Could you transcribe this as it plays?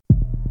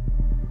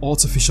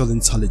artificial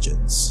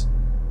intelligence,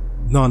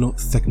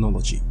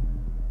 nanotechnology,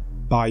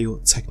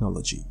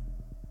 biotechnology.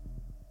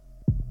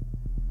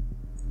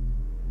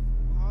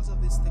 Powers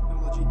of this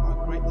technology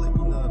are greatly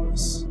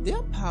enormous. They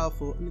are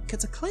powerful and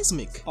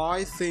cataclysmic.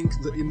 I think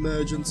the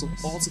emergence of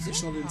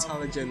artificial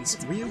intelligence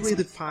will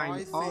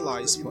redefine our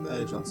lives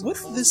forever.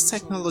 With this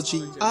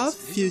technology, our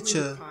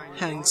future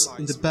hangs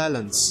in the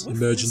balance.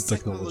 Emerging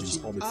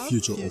technologies are the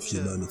future of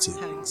humanity.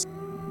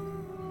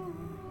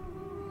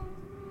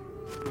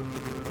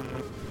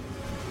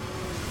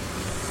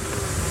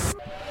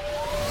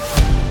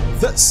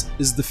 This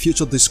is the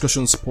Future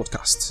Discussions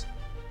podcast.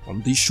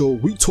 On this show,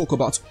 we talk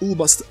about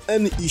almost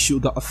any issue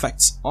that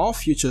affects our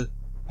future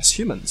as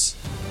humans.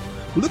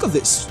 We look at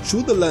this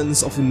through the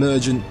lens of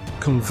emerging,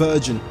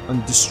 converging,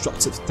 and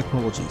disruptive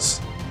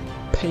technologies,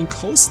 paying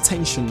close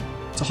attention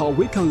to how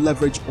we can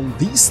leverage on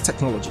these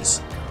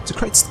technologies to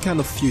create the kind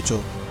of future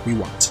we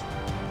want.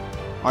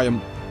 I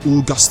am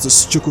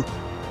Augustus.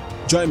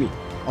 Join me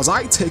as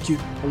I take you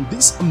on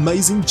this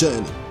amazing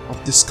journey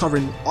of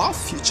discovering our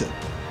future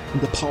and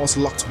the powers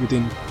locked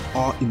within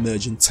our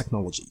emerging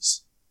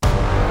technologies.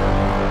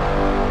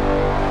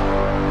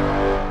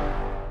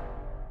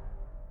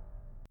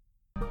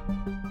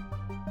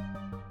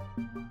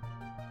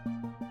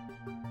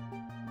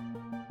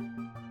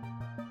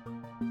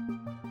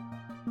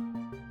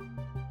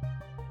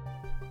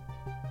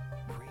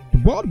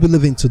 The world we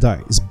live in today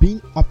is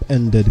being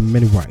upended in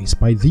many ways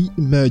by the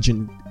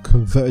emerging,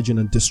 converging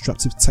and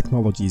disruptive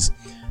technologies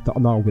that are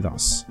now with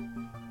us.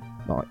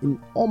 Now,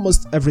 in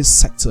almost every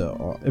sector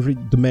or every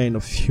domain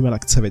of human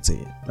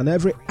activity and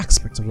every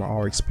aspect of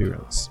our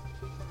experience.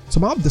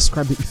 Some have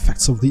described the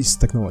effects of these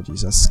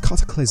technologies as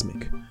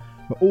cataclysmic,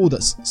 but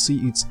others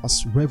see it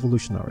as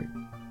revolutionary.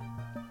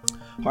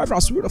 However,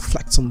 as we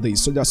reflect on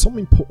this, so there are some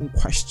important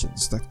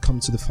questions that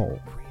come to the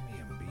fore.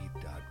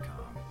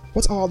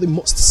 What are the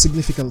most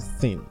significant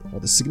thing or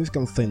the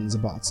significant things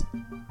about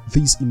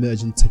these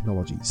emerging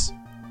technologies?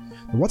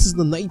 And what is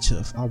the nature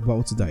of our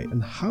world today,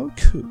 and how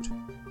could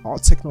our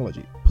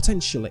technology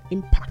potentially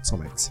impact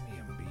on it?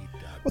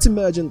 What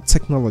emerging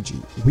technology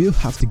will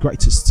have the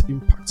greatest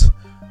impact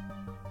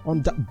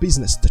on that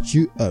business that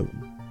you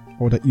own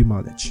or that you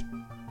manage?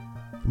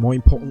 More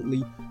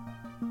importantly,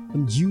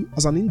 on you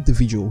as an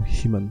individual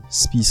human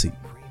species.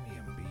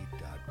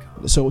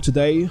 So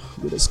today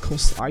we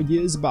discuss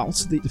ideas about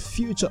the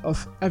future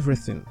of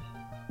everything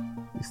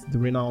with the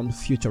renowned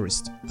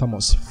futurist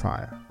Thomas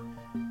Frey.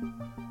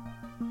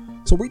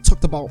 So we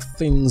talked about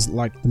things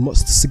like the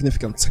most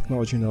significant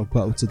technology in our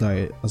world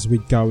today as we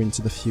go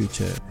into the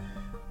future.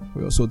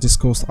 We also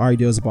discussed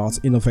ideas about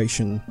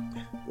innovation,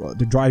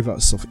 the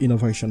drivers of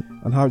innovation,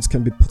 and how it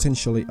can be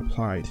potentially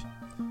applied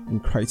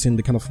in creating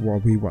the kind of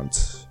world we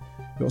want.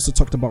 We also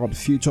talked about the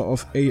future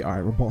of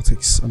AI,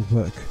 robotics, and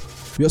work.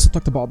 We also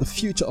talked about the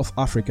future of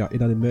Africa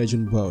in an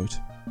emerging world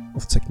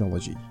of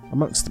technology,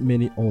 amongst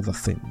many other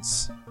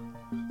things.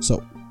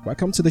 So,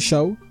 welcome to the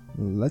show.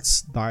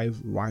 Let's dive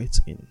right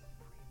in.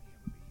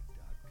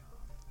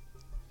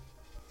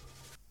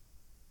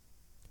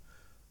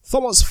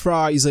 Thomas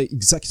Frey is an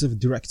executive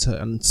director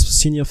and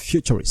senior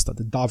futurist at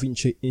the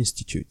DaVinci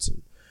Institute,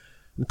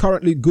 and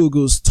currently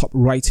Google's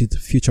top-rated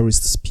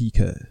futurist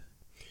speaker.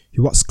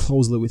 He works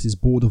closely with his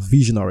board of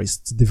visionaries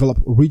to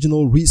develop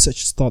original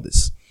research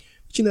studies,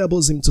 which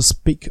enables him to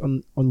speak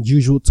on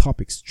unusual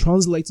topics,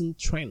 translating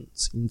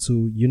trends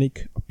into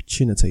unique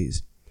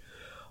opportunities.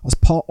 As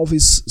part of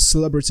his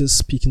celebrity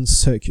speaking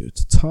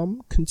circuit,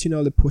 Tom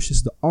continually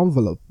pushes the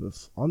envelope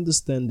of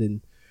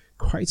understanding,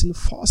 creating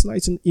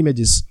fascinating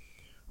images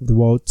of the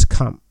world to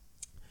come.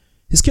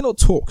 His keynote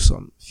talks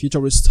on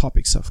futurist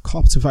topics have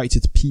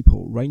captivated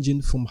people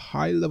ranging from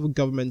high-level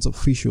government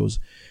officials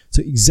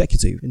to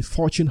executives in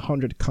Fortune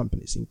 100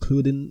 companies,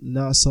 including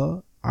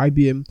NASA,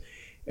 IBM,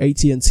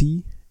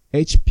 AT&T,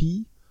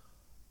 HP,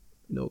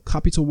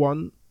 Capital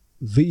One,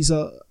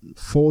 Visa,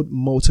 Ford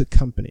Motor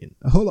Company, and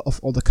a whole lot of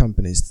other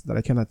companies that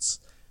I cannot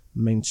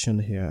mention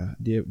here.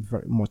 There are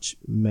very much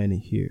many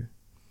here.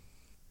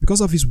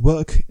 Because of his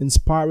work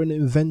inspiring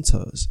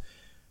inventors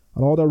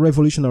and other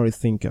revolutionary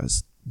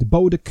thinkers, the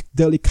Boulder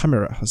Daily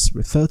Camera has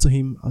referred to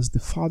him as the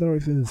father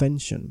of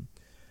invention.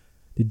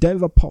 The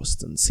Denver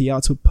Post and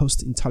Seattle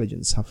Post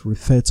Intelligence have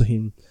referred to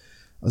him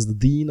as the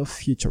Dean of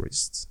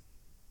Futurists.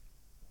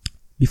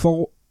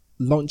 Before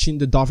launching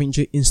the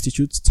DaVinci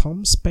Institute,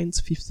 Tom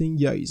spent 15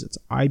 years at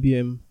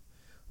IBM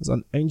as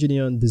an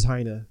engineer and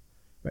designer,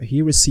 where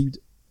he received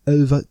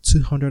over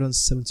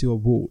 270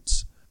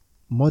 awards,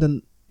 more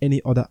than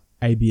any other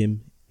IBM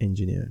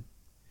engineer.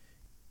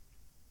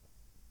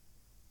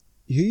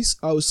 He is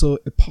also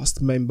a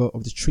past member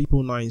of the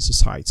 999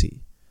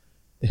 Society,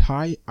 a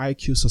high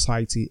IQ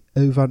society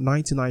over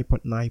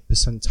 99.9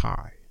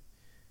 percentile.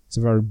 He's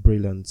a very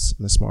brilliant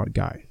and a smart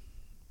guy.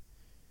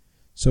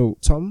 So,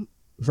 Tom,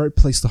 very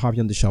pleased to have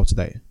you on the show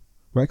today.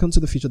 Welcome to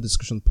the Future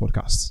Discussion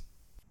podcast.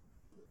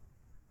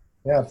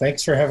 Yeah,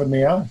 thanks for having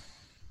me on.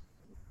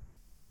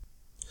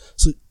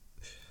 So,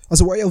 as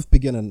a way of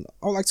beginning,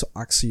 I would like to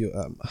ask you,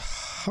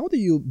 how do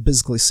you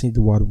basically see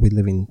the world we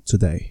live in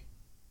today?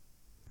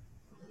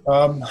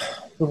 Um,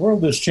 the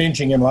world is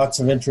changing in lots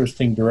of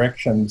interesting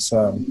directions.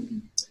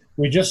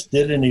 We just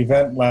did an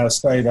event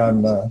last night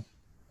uh,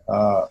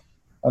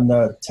 on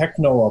the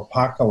techno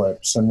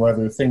apocalypse and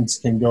whether things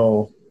can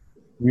go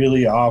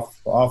really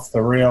off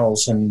the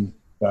rails and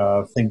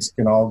things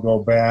can all go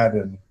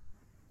bad.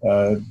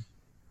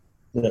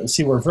 And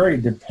see, we're very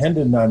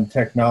dependent on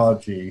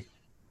technology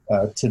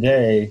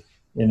today,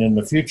 and in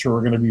the future,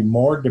 we're going to be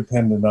more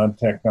dependent on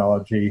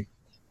technology.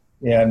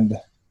 And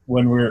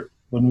when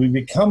we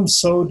become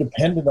so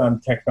dependent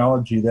on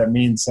technology, that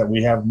means that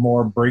we have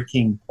more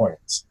breaking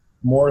points,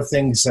 more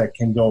things that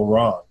can go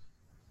wrong.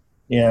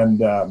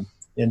 And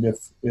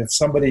if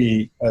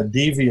somebody, a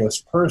devious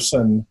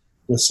person,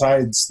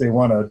 decides they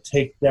want to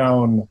take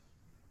down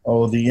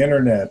the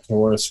internet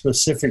or a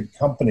specific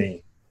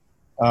company,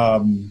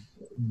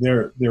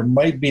 there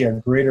might be a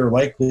greater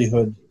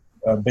likelihood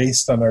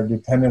based on our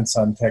dependence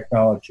on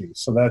technology.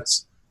 So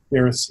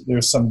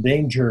there's some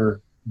danger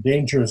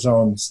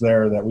zones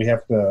there that we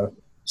have to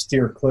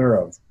steer clear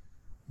of.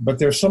 But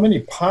there's so many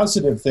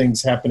positive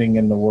things happening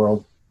in the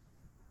world.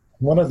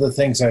 One of the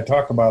things I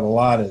talk about a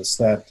lot is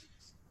that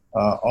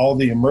all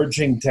the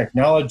emerging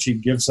technology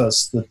gives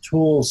us the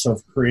tools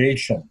of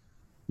creation.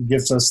 It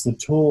gives us the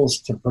tools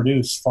to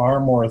produce far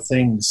more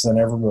things than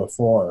ever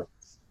before.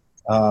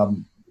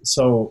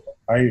 So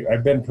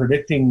I've been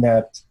predicting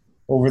that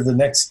over the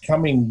next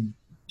coming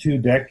 2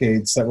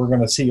 decades that we're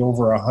going to see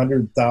over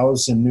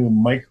 100,000 new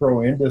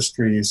micro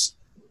industries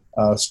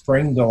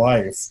spring to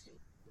life.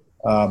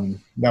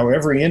 Now,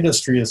 every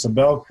industry is a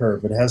bell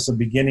curve. It has a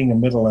beginning, a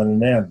middle,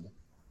 and an end.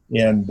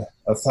 And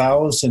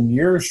 1,000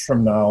 years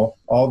from now,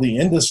 all the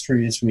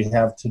industries we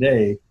have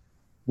today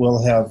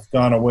will have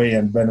gone away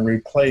and been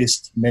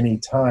replaced many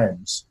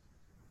times.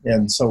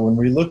 And so when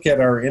we look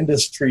at our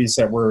industries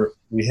that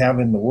we have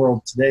in the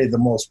world today, the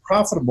most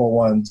profitable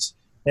ones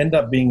end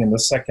up being in the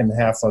second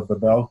half of the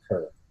bell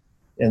curve.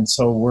 And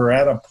so we're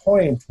at a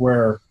point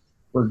where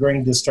we're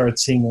going to start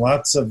seeing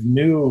lots of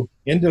new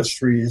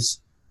industries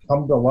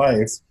come to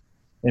life.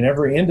 And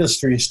every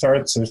industry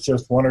starts as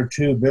just 1 or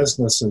 2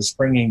 businesses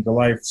springing to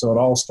life. So it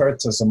all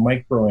starts as a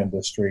micro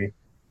industry.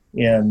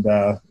 And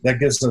that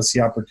gives us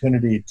the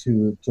opportunity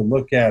to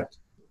look at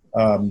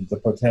the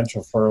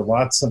potential for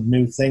lots of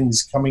new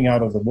things coming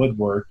out of the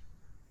woodwork.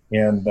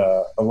 And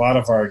a lot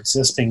of our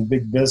existing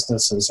big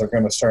businesses are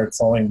going to start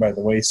falling by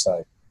the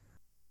wayside.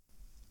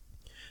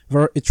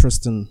 Very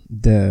interesting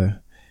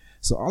there.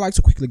 So I'd like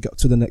to quickly go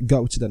to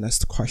the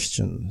next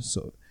question.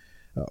 So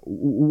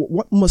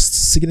what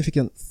most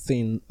significant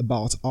thing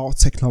about our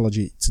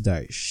technology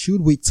today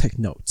should we take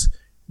note,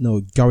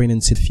 going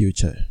into the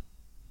future?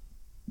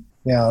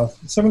 Yeah,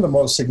 some of the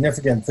most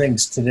significant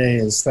things today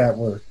is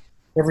that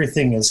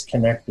everything is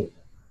connected.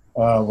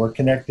 We're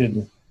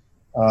connected.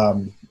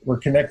 We're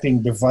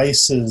connecting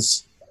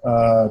devices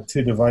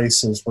to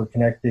devices. We're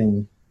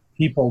connecting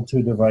people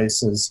to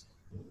devices.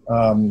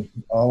 In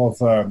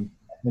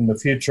the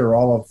future,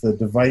 all of the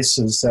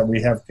devices that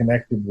we have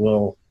connected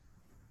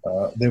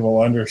they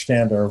will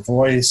understand our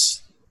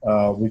voice.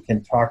 We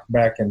can talk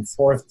back and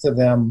forth to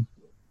them.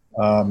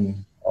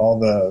 All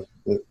the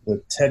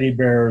teddy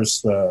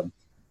bears, the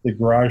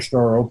garage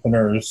door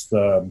openers,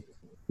 the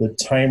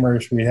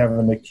timers we have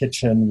in the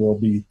kitchen will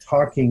be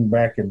talking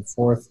back and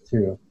forth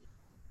to.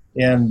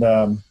 And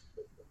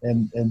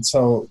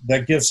so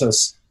that gives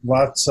us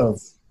lots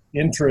of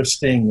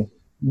interesting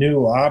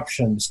new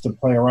options to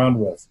play around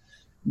with.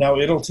 Now,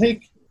 it'll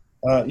take,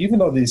 even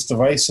though these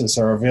devices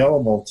are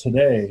available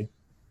today,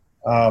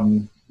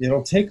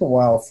 it'll take a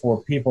while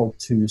for people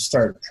to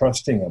start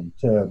trusting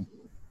them,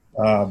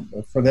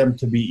 for them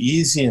to be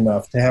easy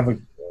enough, to have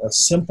a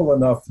simple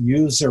enough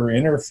user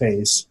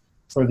interface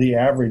for the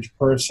average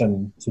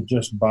person to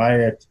just buy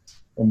it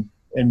and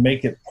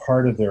make it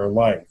part of their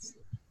life.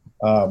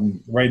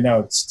 Right now,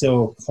 it's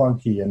still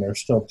clunky, and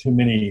there's still too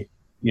many.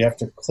 You have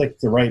to click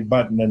the right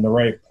button in the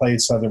right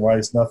place,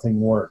 otherwise nothing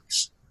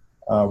works.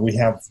 We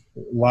have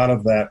a lot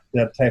of that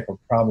type of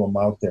problem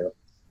out there.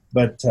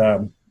 But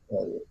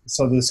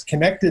so this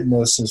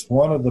connectedness is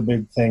one of the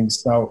big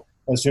things. Now,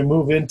 as we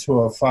move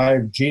into a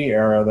 5G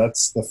era,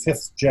 that's the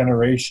 5th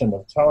generation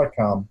of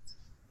telecom.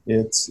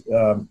 It's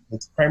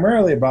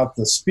primarily about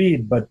the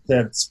speed, but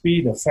that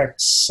speed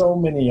affects so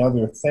many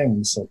other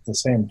things at the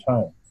same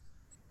time.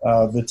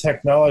 The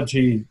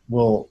technology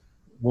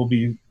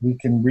we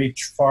can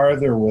reach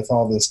farther with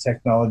all this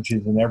technology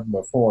than ever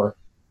before.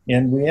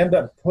 And we end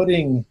up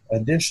putting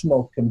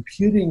additional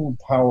computing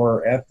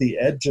power at the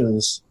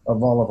edges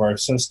of all of our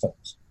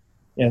systems.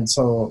 And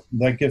so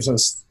that gives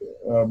us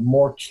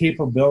more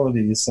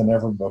capabilities than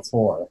ever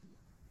before.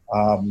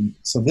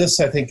 So this,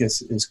 I think,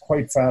 is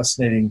quite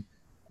fascinating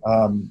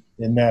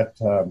in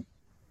that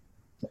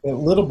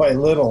little by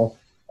little,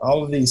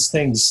 all of these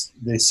things,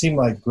 they seem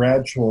like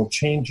gradual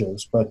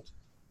changes, but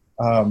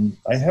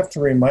I have to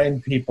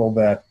remind people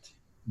that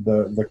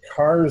the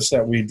cars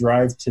that we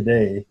drive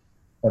today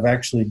have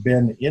actually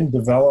been in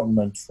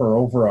development for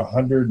over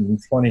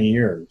 120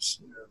 years.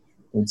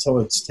 And so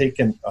it's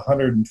taken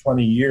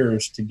 120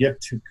 years to get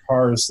to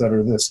cars that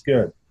are this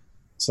good.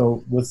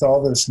 So with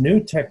all this new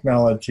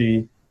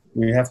technology,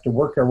 we have to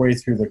work our way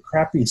through the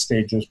crappy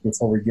stages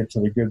before we get to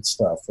the good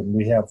stuff. And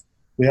we have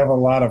a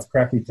lot of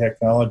crappy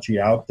technology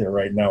out there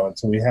right now, and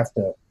so we have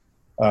to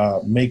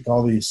make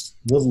all these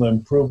little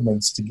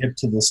improvements to get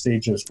to the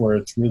stages where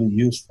it's really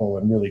useful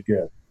and really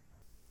good.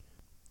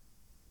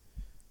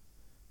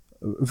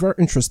 Very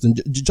interesting.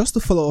 Just to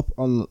follow up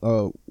on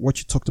what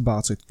you talked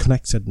about,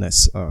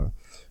 connectedness of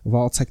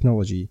our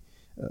technology.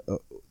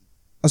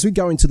 As we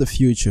go into the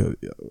future,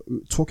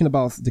 talking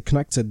about the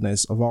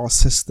connectedness of our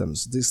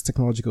systems, these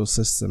technological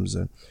systems,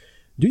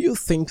 do you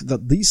think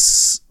that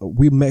this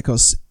will make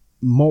us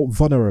more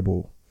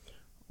vulnerable,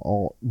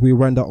 or will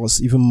render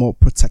us even more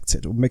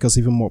protected, or make us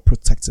even more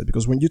protected?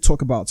 Because when you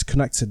talk about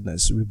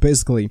connectedness, we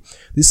basically,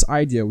 this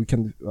idea, we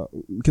can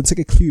take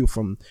a clue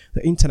from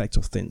the Internet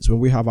of Things, when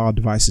we have our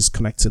devices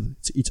connected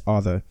to each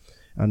other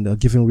and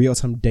giving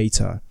real-time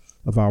data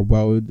of our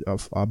world,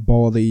 of our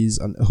bodies,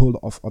 and a whole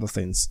lot of other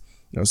things.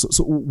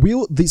 So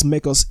will this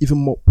make us even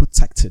more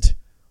protected,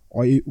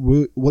 or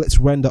will it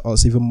render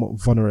us even more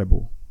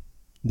vulnerable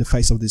in the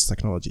face of these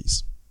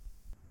technologies?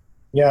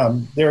 Yeah,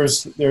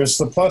 there's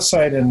the plus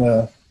side and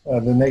the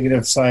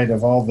negative side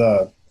of all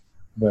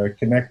the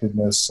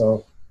connectedness.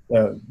 So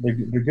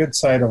the good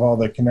side of all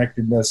the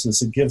connectedness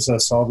is it gives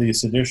us all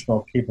these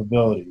additional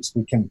capabilities.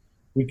 We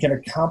can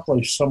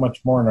accomplish so much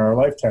more in our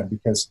lifetime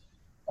because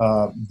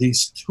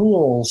these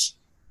tools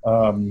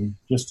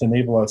just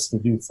enable us to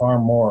do far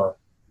more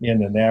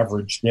in an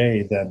average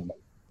day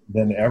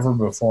than ever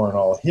before in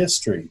all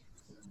history.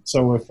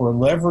 So if we're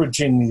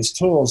leveraging these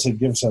tools, it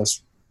gives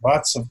us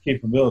lots of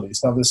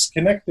capabilities. Now, this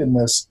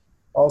connectedness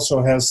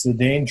also has the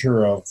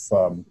danger of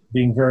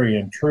being very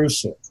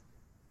intrusive.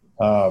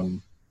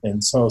 And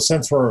so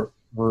since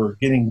we're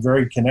getting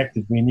very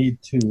connected, we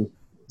need to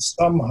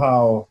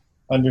somehow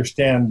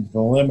understand the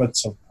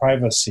limits of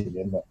privacy,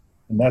 and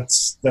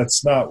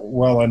that's not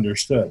well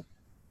understood.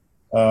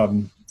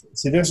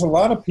 See, there's a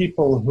lot of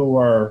people who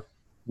are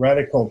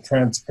radical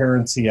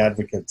transparency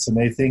advocates, and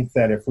they think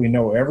that if we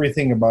know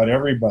everything about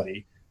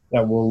everybody,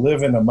 that we'll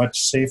live in a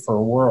much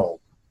safer world.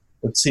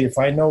 But see, if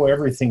I know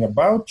everything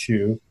about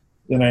you,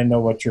 then I know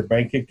what your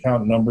bank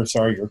account numbers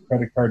are, your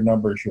credit card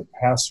numbers, your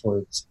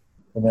passwords,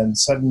 and then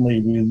suddenly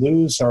we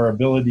lose our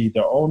ability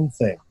to own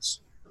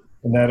things.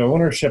 And that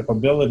ownership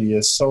ability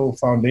is so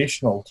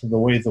foundational to the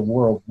way the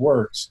world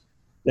works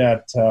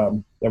that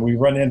we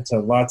run into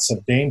lots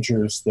of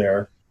dangers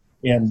there.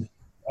 And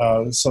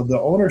so the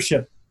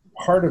ownership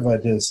part of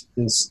it is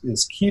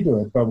key to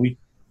it, but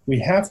we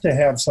have to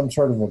have some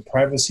sort of a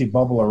privacy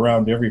bubble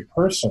around every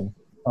person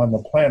on the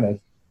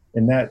planet,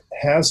 and that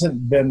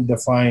hasn't been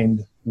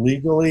defined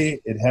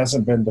legally. It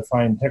hasn't been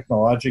defined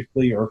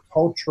technologically or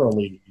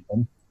culturally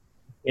even.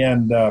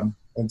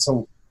 And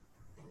so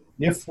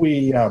if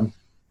we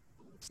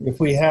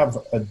have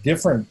a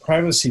different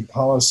privacy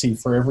policy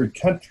for every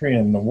country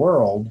in the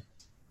world,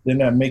 then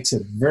that makes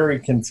it very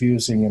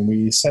confusing, and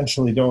we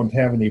essentially don't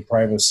have any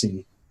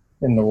privacy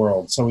in the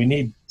world. So we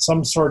need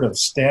some sort of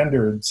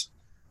standards,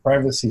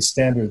 privacy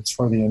standards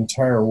for the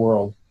entire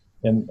world,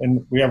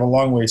 and we have a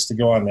long ways to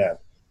go on that.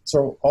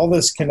 So all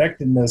this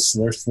connectedness,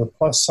 there's the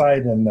plus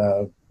side and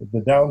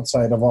the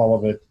downside of all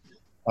of it.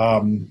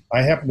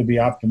 I happen to be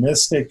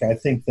optimistic. I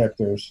think that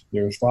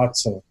there's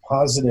lots of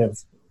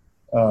positive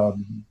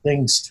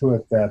things to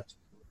it, that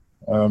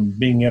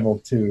being able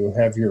to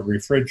have your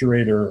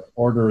refrigerator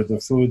order the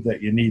food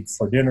that you need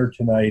for dinner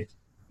tonight,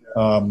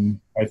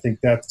 I think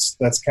that's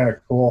kind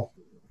of cool.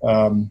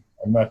 I'm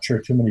not sure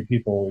too many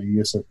people will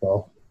use it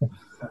though.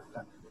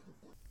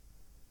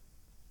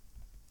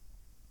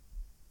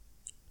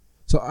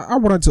 So I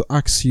wanted to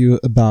ask you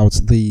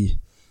about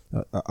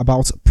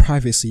about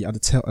privacy at the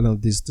tail end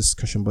of this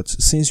discussion, but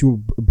since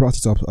you brought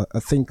it up, I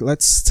think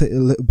let's stay a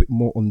little bit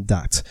more on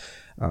that.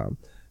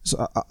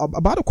 So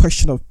about the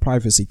question of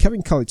privacy,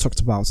 Kevin Kelly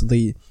talked about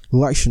the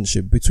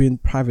relationship between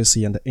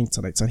privacy and the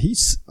internet, and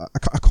he's,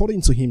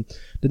 according to him,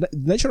 the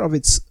nature of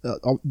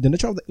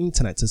the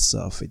internet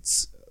itself,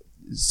 it's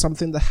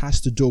something that has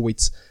to do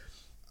with,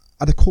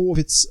 at the core of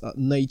its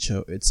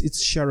nature, its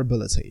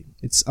shareability,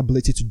 its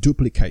ability to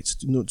duplicate,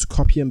 to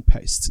copy and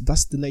paste.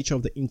 That's the nature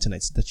of the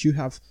internet, that you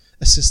have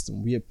a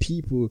system where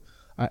people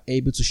are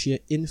able to share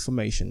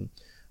information.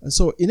 And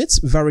so in its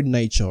very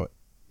nature,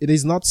 it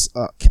is not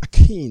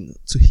akin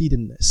to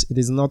hiddenness. It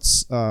is not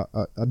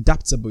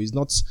adaptable. It's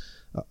not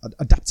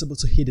adaptable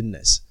to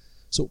hiddenness.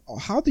 So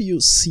how do you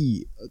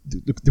see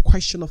the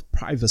question of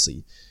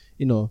privacy,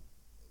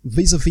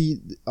 vis-a-vis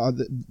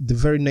the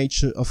very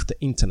nature of the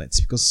internet?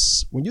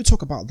 Because when you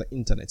talk about the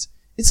internet,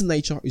 its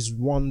nature is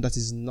one that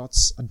is not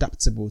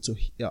adaptable to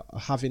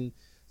having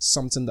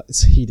something that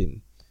is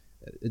hidden.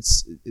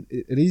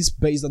 It is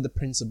based on the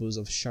principles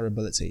of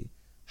shareability.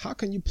 How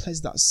can you place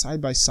that side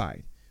by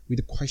side with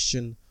the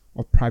question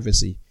of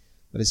privacy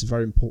that is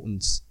very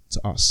important to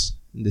us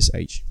in this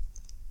age?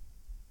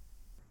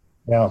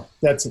 Yeah,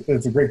 that's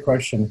a great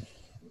question.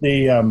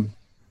 The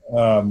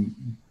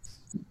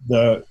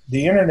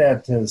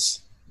internet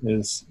is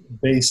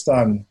based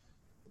on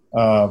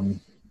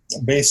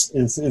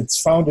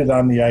it's founded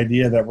on the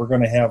idea that we're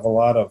going to have a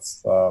lot of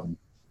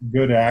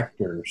good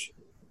actors,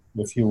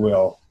 if you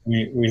will.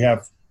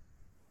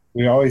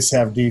 We always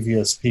have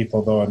devious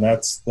people, though, and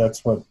that's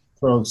what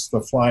throws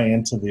the fly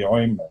into the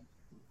ointment.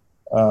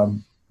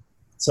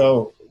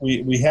 So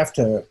we have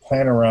to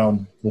plan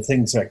around the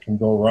things that can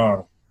go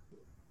wrong.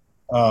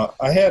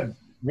 I had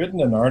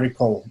written an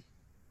article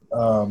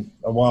a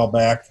while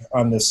back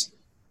on this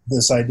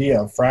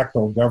idea of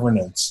fractal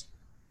governance.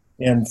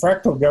 And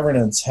fractal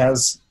governance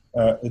has,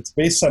 it's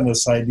based on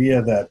this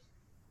idea that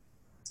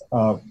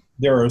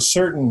there are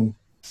certain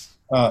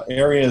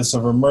areas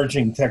of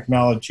emerging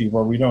technology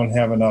where we don't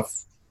have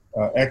enough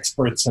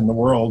experts in the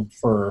world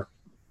for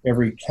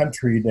every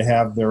country to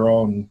have their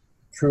own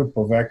troop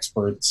of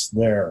experts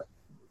there.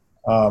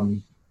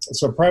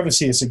 So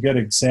privacy is a good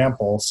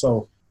example.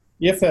 So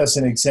if, as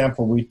an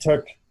example, we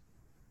took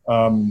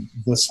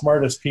the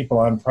smartest people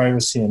on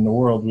privacy in the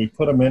world, we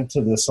put them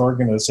into this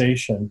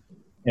organization,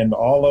 and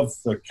all of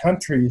the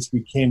countries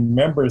became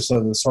members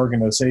of this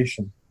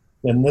organization,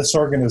 then this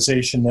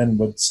organization then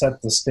would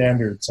set the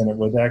standards, and it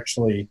would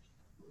actually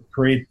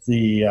create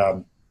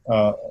the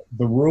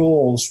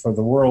rules for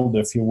the world,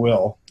 if you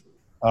will.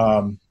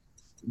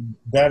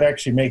 That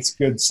actually makes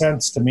good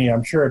sense to me.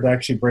 I'm sure it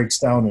actually breaks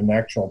down in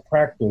actual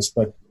practice,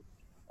 but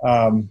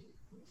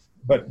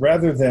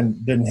rather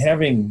than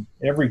having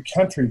every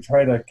country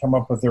try to come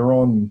up with their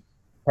own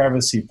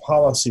privacy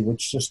policy,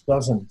 which just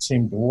doesn't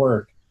seem to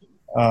work,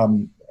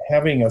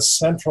 having a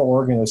central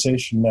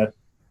organization that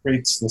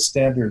creates the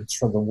standards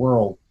for the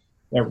world,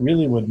 that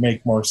really would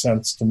make more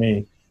sense to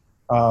me.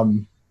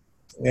 And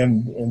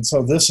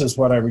so this is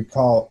what I would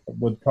call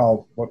what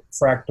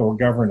fractal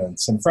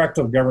governance. And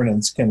fractal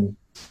governance can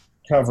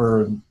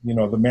cover,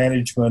 the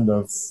management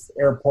of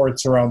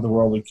airports around the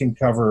world. It can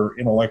cover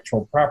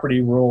intellectual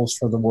property rules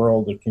for the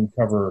world. It can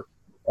cover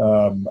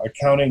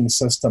accounting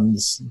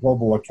systems,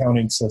 global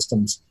accounting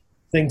systems,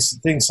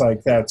 things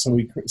like that. So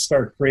we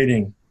start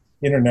creating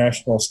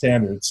international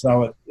standards.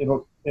 Now it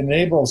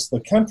enables the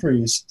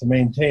countries to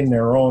maintain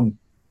their own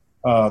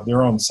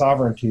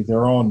sovereignty,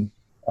 their own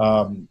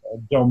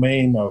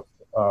domain of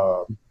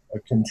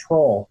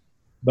control,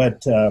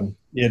 but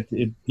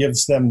it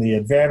gives them the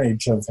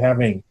advantage of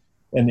having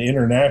an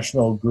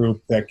international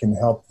group that can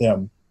help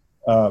them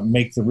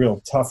make the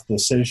real tough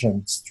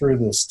decisions through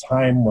this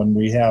time when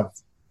we have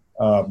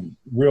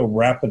real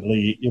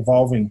rapidly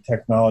evolving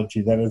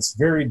technology that it's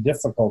very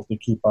difficult to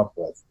keep up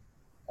with.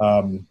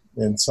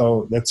 And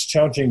so that's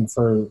challenging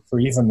for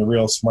even the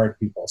real smart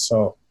people.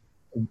 So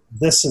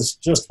this is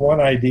just one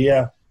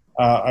idea.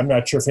 I'm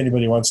not sure if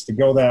anybody wants to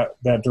go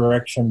that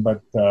direction,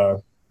 but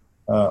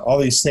all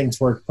these things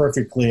work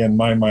perfectly in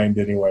my mind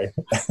anyway.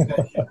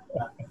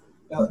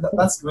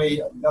 That's great.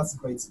 That's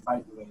great,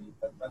 by the way.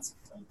 That's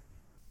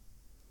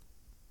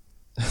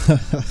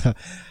exciting.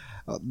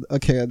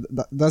 Okay,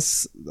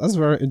 that's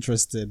very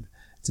interesting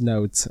to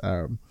note.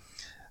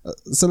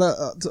 So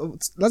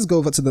let's go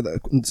over to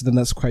the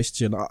next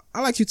question.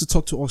 I'd like you to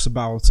talk to us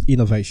about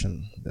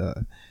innovation.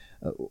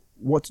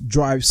 What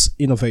drives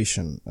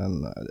innovation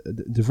and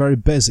the very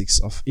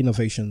basics of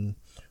innovation,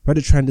 where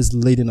the trend is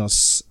leading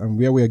us and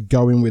where we are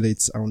going with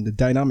it, and the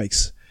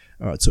dynamics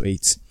to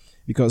it.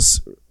 Because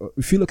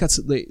if you look at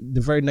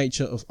the very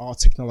nature of our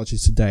technology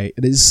today,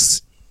 it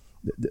is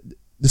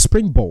the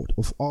springboard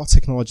of our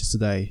technology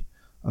today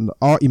and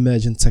our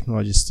emerging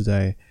technologies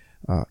today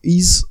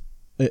is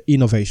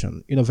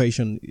innovation.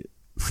 Innovation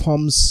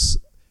forms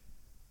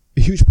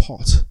a huge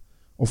part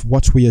of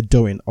what we are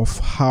doing, of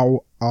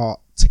how our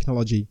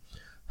technology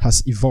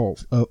has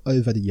evolved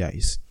over the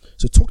years.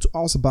 So talk to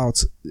us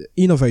about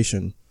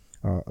innovation,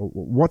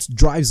 what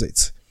drives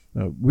it,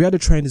 where the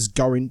trend is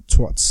going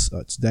towards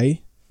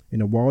today in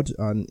the world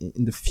and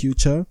in the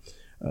future,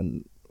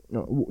 and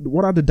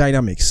what are the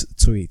dynamics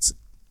to it?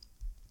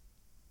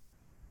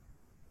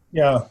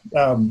 Yeah,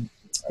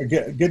 a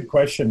good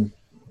question.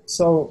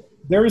 So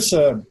there's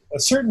a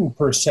certain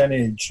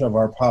percentage of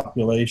our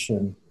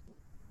population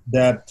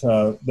that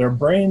their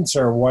brains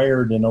are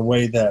wired in a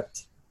way that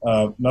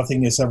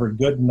nothing is ever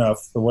good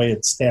enough the way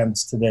it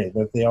stands today,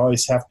 that they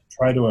always have to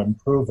try to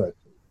improve it.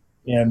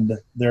 And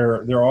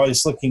they're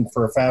always looking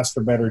for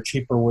faster, better,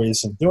 cheaper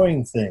ways of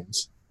doing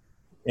things.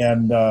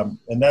 And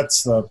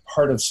that's the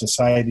part of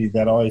society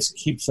that always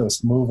keeps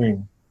us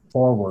moving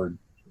forward.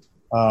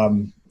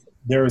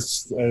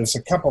 There's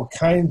a couple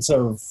kinds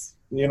of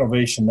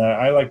innovation that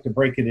I like to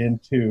break it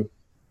into.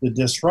 The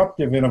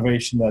disruptive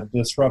innovation that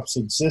disrupts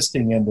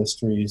existing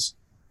industries,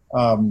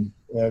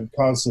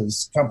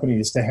 causes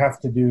companies to have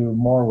to do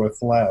more with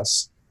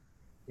less.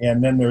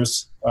 And then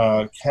there's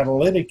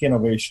catalytic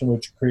innovation,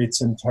 which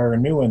creates entire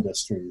new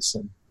industries.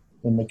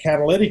 And the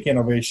catalytic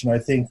innovation, I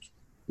think,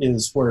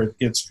 is where it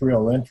gets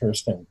real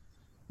interesting.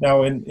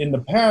 Now, in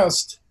the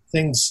past,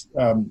 things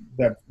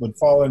that would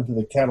fall into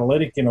the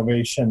catalytic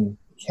innovation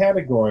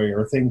category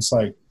are things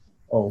like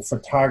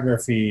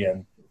photography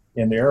and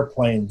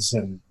airplanes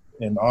and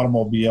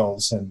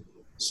automobiles and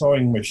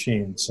sewing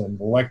machines and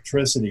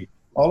electricity.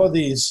 All of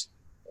these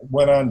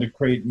went on to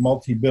create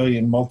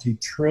multi-billion,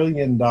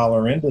 multi-trillion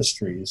dollar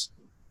industries.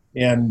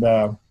 And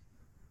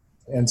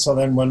so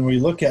then when we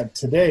look at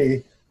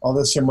today, all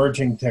this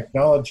emerging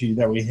technology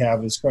that we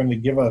have is going to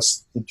give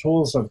us the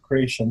tools of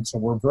creation. So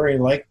we're very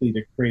likely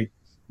to create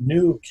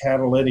new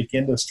catalytic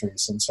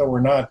industries. And so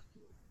we're not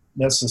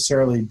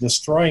necessarily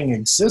destroying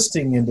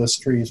existing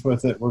industries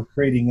with it. We're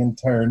creating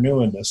entire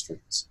new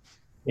industries.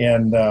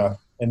 And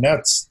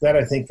that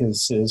I think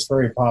is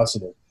very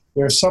positive.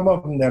 There's some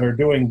of them that are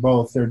doing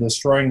both. They're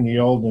destroying the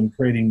old and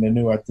creating the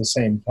new at the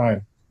same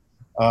time.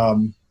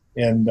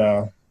 And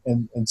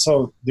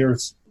so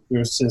there's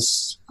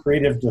this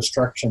creative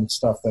destruction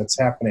stuff that's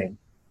happening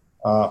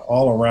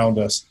all around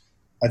us.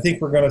 I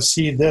think we're going to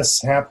see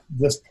this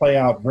play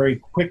out very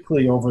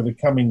quickly over the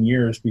coming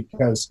years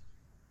because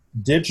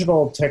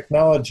digital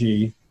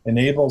technology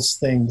enables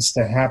things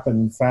to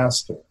happen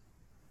faster.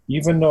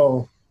 Even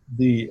though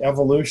the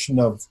evolution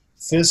of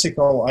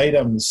physical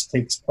items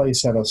takes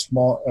place at a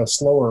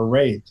slower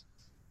rate,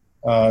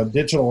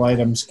 digital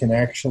items can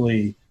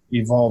actually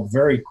evolve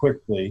very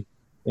quickly,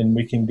 and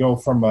we can go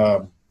from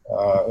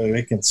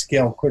they can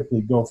scale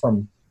quickly, go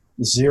from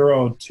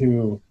 0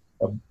 to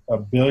a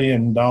 $1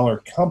 billion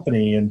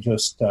company in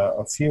just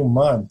a few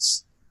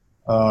months.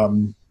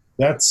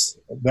 That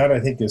I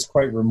think is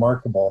quite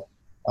remarkable.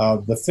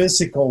 The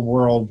physical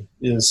world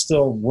is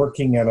still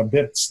working at a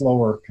bit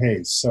slower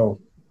pace.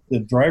 So the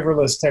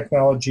driverless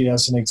technology,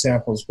 as an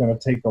example, is going to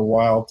take a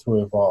while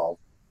to evolve.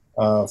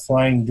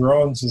 Flying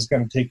drones is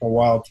going to take a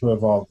while to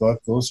evolve.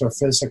 Those are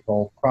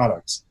physical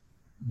products.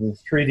 The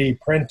 3D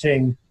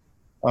printing,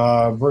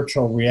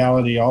 virtual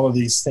reality, all of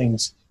these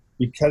things,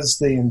 because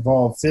they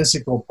involve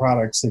physical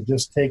products, they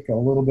just take a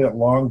little bit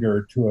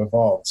longer to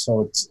evolve.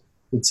 So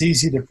it's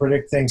easy to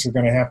predict things are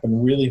going to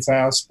happen really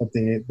fast, but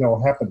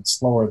they'll happen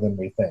slower than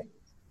we think.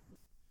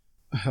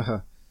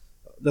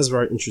 That's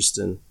very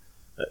interesting.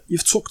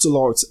 You've talked a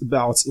lot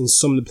about, in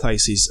some of the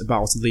places,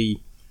 about the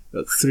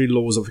 3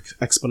 laws of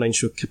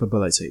exponential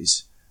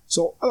capabilities.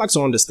 So I'd like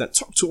to understand,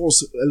 talk to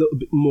us a little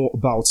bit more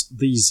about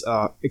these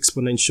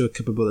exponential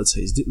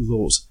capabilities, the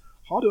laws.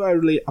 How do I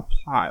really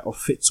apply or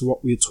fit to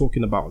what we're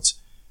talking about,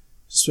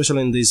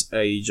 especially in this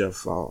age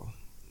of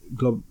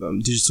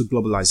digital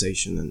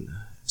globalization, and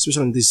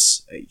especially in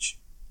this age?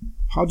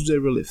 How do they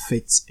really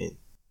fit in?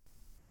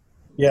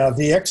 Yeah,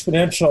 the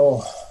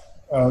exponential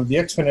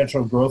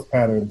growth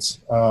patterns.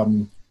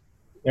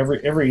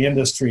 Every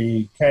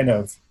industry kind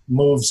of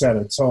moves at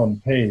its own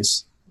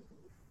pace.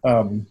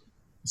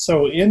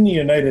 So in the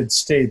United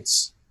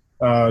States,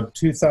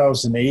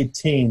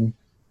 2018,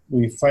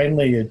 we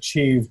finally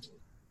achieved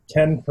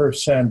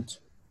 10%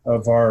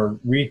 of our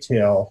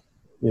retail,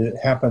 it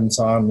happens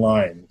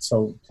online.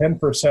 So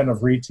 10%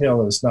 of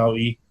retail is now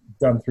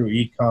done through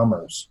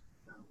e-commerce.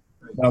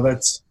 Now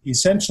that's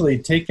essentially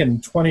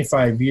taken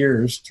 25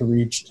 years to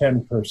reach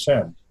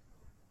 10%.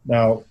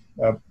 Now,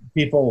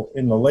 people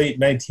in the late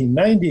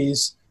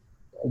 1990s,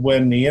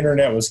 when the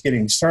internet was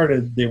getting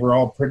started, they were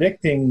all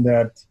predicting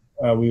that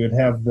we would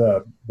have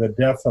the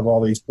death of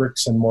all these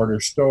bricks and mortar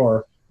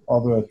store. All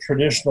the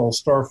traditional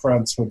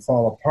storefronts would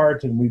fall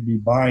apart and we'd be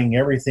buying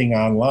everything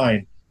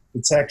online.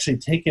 It's actually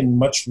taken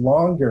much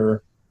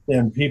longer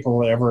than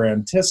people ever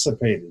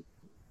anticipated.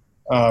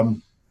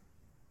 And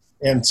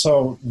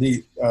so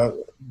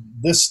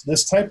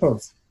this type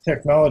of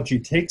technology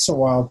takes a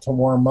while to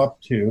warm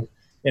up to,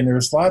 and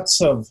there's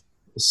lots of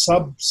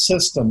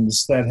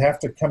subsystems that have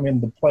to come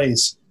into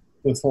place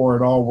before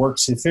it all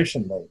works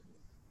efficiently.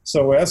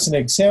 So as an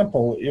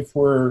example, if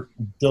we're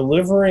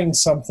delivering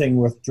something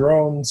with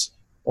drones,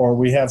 or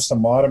we have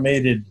some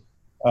automated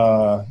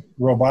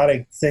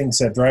robotic things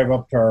that drive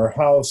up to our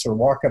house or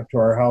walk up to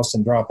our house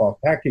and drop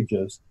off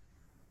packages,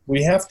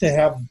 we have to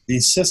have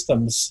these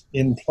systems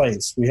in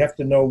place. We have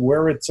to know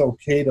where it's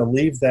okay to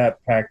leave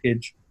that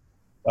package,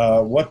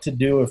 what to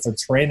do if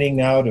it's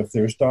raining out, if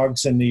there's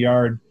dogs in the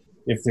yard,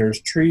 if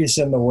there's trees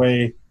in the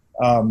way,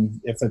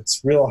 if it's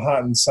real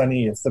hot and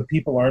sunny, if the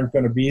people aren't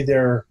going to be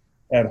there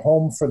at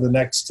home for the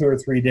next 2 or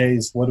 3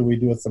 days, what do we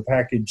do with the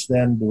package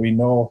then? Do we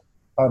know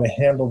how to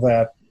handle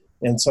that?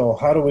 And so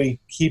how do we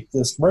keep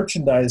this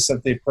merchandise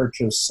that they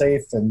purchase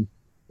safe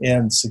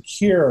and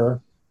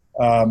secure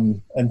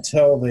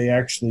until they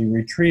actually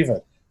retrieve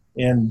it?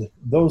 And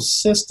those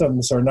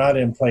systems are not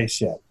in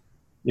place yet.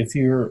 If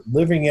you're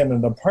living in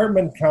an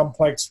apartment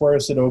complex, where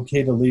is it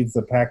okay to leave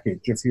the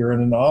package? If you're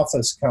in an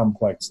office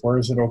complex, where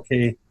is it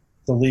okay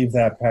to leave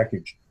that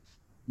package?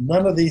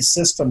 None of these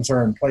systems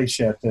are in place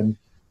yet,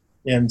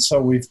 and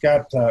so we've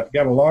got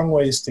a long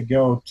ways to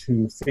go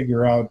to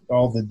figure out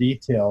all the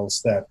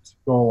details that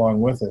go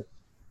along with it.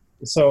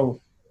 So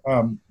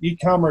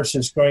e-commerce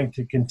is going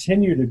to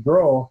continue to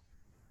grow,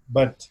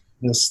 but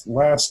this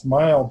last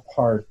mile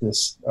part,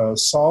 this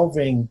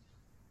solving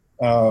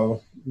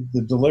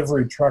the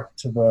delivery truck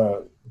to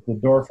the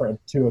door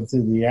to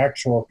the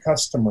actual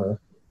customer,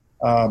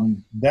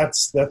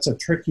 that's a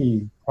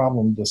tricky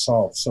problem to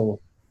solve.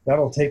 So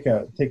that'll take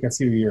a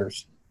few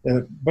years.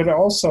 But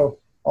also,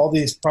 all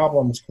these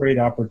problems create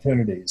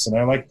opportunities, and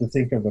I like to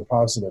think of the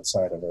positive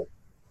side of it.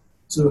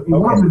 So in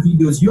one of the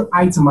videos, you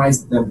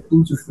itemized them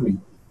into three.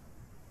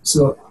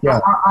 So yeah.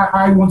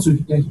 I would like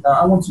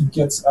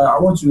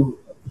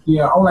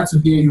to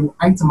hear you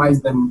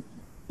itemize them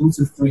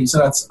into three so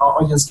that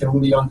our audience can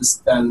really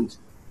understand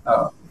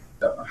how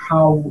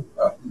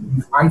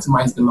you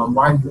itemize them and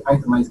why you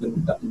itemize them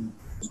in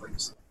those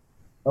ways.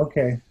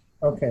 Okay.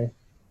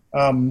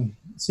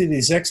 See,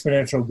 these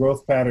exponential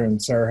growth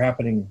patterns are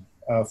happening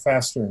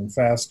faster and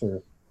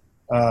faster.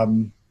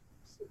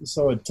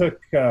 So it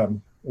took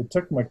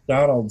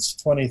McDonald's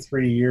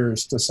 23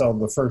 years to sell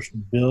the first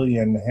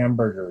billion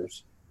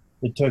hamburgers.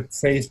 It took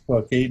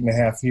Facebook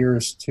 8.5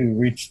 years to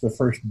reach the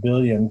first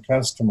billion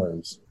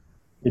customers.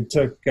 It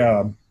took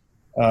Uber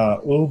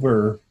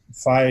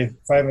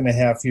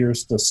 5.5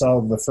 years to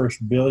sell the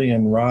first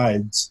billion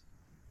rides.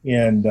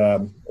 And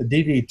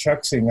Didi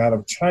Chuxing out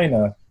of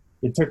China,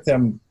 it took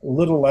them a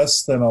little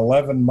less than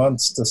 11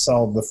 months to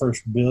sell the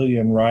first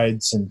billion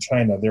rides in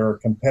China. They're a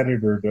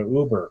competitor to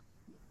Uber.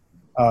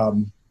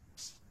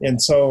 And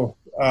so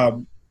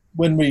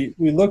when we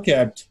look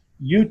at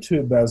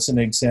YouTube as an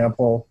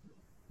example,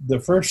 the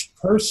first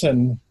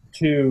person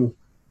to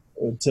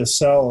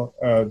sell,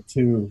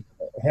 to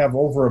have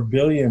over 1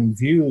 billion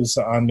views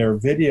on their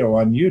video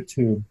on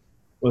YouTube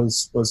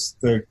was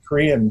the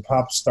Korean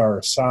pop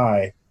star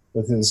Psy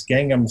with his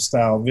Gangnam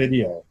Style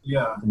video.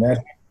 Yeah. And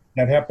that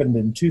happened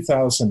in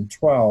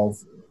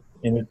 2012,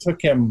 and it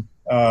took him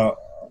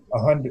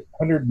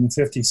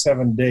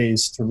 157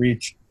 days to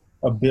reach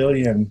 1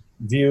 billion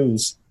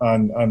views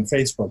on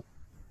Facebook.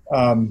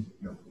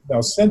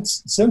 Now,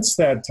 since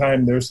that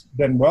time, there's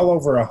been well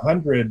over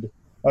 100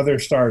 other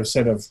stars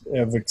that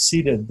have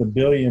exceeded the 1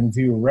 billion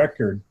view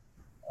record,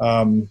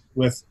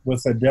 with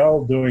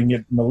Adele doing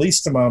it in the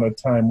least amount of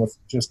time with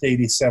just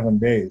 87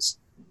 days.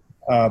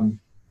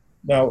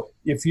 Now,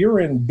 if you're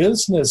in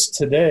business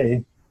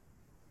today,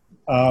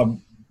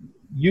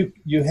 you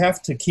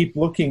have to keep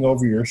looking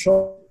over your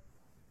shoulder,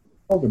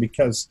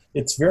 because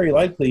it's very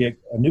likely a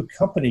new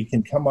company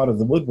can come out of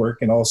the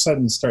woodwork and all of a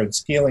sudden start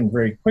scaling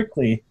very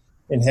quickly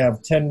and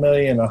have 10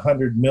 million,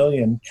 100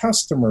 million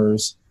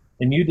customers,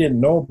 and you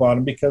didn't know about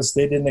them because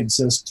they didn't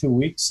exist 2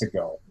 weeks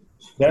ago.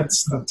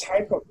 That's the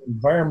type of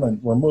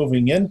environment we're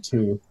moving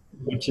into,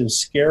 which is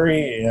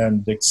scary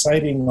and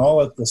exciting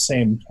all at the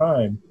same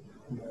time.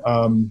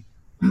 And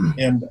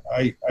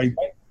I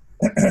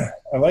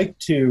like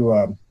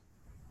to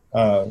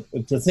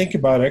think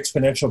about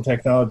exponential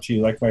technology,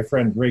 like my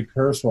friend Ray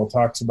Kurzweil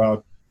talks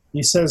about.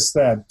 He says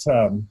that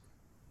on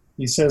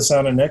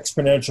an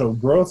exponential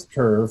growth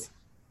curve,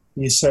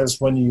 he says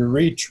when you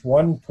reach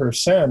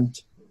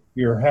 1%,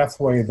 you're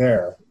halfway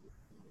there,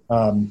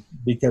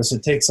 because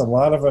it takes a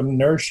lot of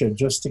inertia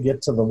just to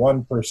get to the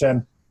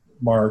 1%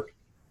 mark,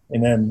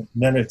 and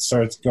then it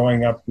starts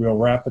going up real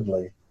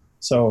rapidly.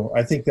 So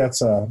I think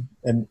that's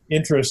an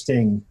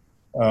interesting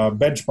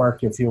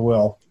benchmark, if you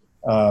will,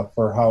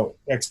 for how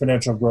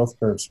exponential growth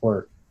curves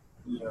work.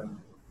 Yeah.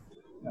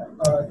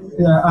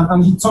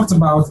 And he talked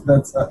about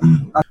that.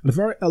 At the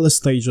very early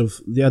stage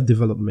of their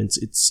development,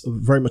 it's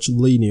very much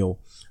linear.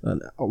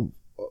 And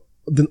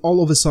then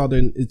all of a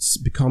sudden, it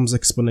becomes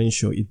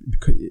exponential. It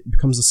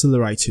becomes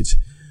accelerated.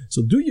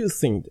 So do you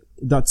think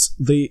that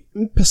the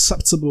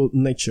imperceptible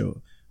nature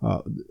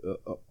of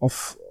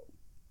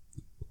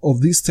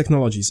these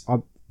technologies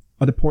at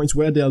the point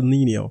where they are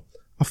linear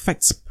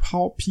affects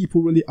how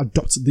people really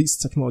adopt these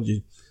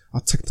technologies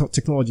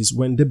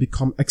when they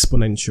become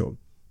exponential?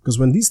 Because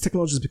when these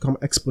technologies become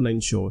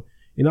exponential,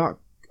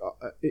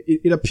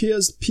 it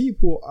appears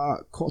people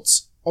are caught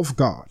off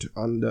guard,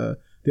 and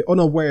they're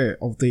unaware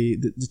of the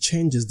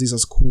changes this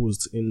has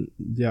caused in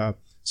their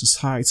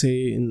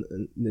society, in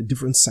the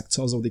different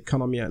sectors of the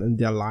economy and in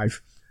their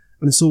life.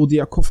 And so they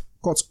are caught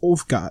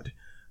off guard,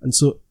 and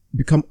so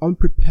become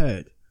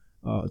unprepared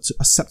to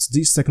accept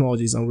these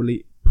technologies and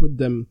really put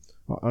them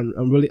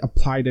and really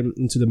apply them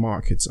into the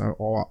market,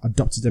 or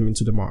adopt them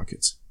into the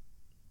market.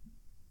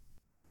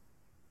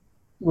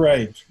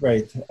 Right.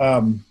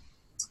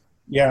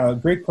 Yeah,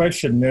 great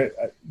question.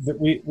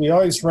 We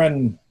always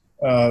run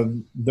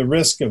the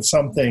risk of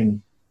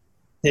something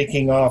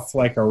taking off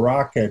like a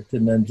rocket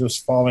and then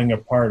just falling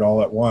apart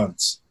all at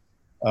once.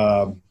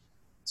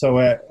 So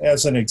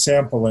as an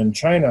example, in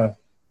China,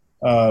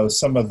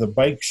 some of the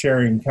bike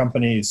sharing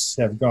companies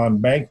have gone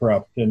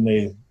bankrupt, and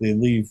they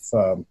leave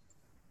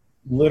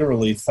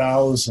literally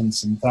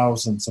thousands and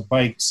thousands of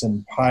bikes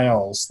in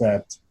piles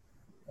that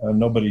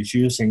nobody's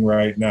using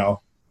right now,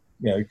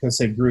 because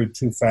they grew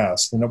too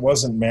fast and it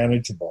wasn't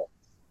manageable.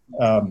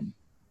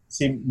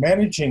 See,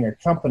 managing a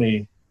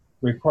company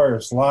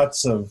requires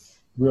lots of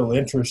real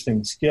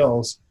interesting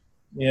skills,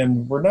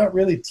 and we're not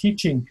really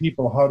teaching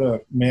people how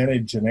to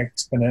manage an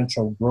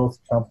exponential growth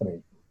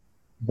company.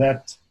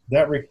 That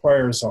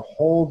requires a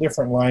whole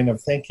different line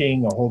of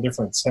thinking, a whole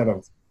different set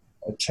of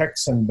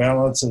checks and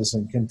balances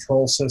and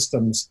control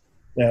systems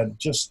that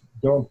just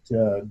don't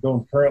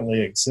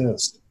currently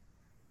exist.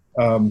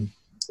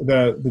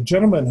 The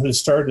gentleman who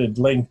started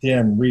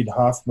LinkedIn, Reid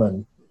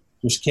Hoffman,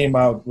 just came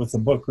out with a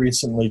book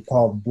recently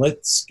called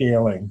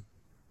Blitzscaling.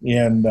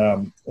 and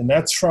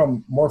that's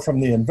more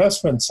from the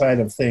investment side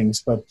of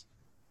things. But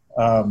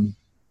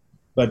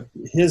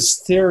his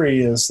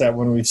theory is that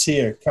when we see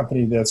a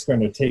company that's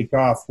going to take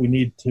off, we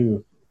need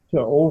to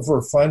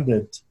overfund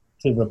it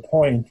to the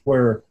point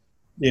where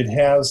it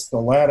has the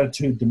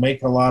latitude to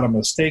make a lot of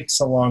mistakes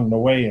along the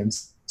way and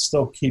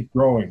still keep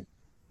growing.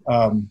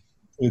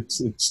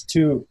 It's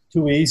too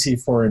easy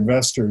for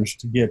investors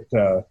to get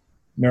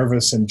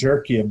nervous and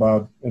jerky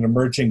about an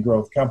emerging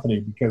growth company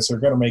because they're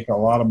going to make a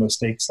lot of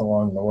mistakes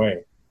along the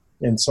way.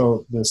 And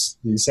so these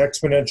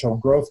exponential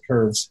growth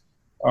curves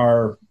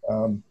are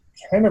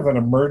kind of an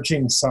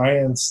emerging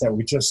science that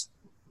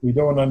we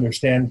don't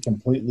understand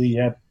completely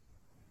yet.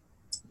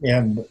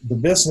 And the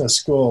business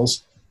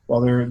schools,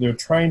 while they're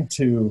trying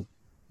to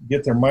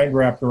get their mind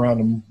wrapped around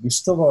them, we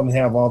still don't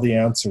have all the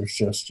answers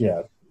just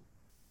yet.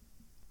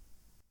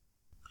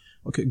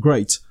 Okay,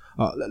 great.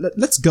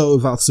 Let's go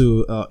over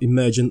to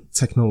emerging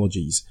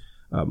technologies.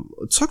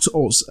 Talk to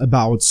us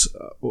about,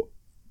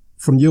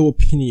 from your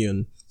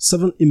opinion,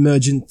 7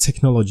 emerging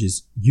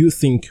technologies you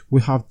think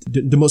will have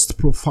the most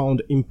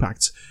profound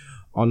impact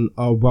on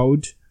our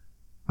world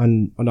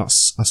and on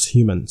us as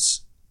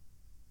humans.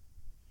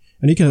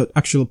 And you can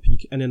actually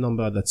pick any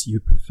number that you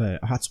prefer.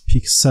 I had to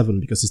pick 7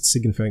 because it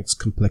signifies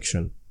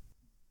complexion.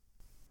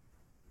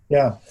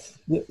 Yeah.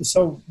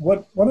 So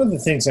one of the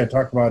things I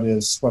talk about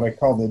is what I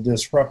call the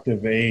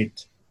disruptive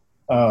 8.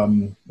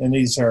 And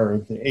these are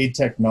the 8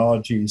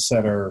 technologies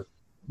that are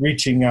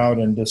reaching out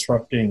and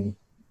disrupting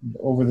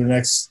over the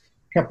next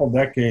couple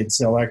decades.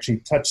 They'll actually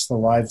touch the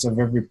lives of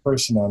every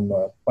person on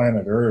the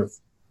planet Earth.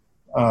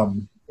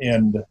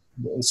 And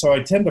so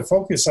I tend to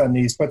focus on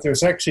these, but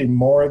there's actually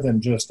more than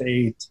just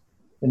 8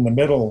 in the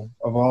middle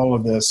of all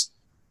of this.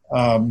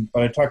 But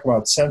I talk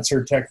about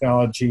sensor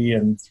technology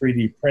and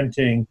 3D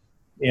printing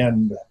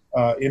and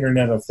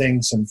Internet of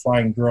Things and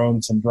flying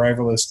drones and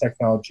driverless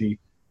technology,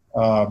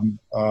 blockchain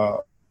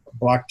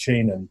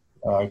and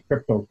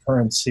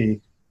cryptocurrency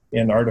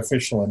and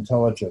artificial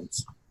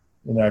intelligence.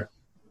 And I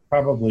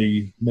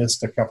probably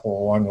missed a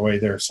couple along the way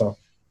there. So,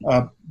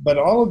 but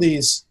all of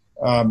these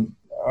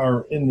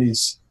are in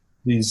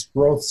these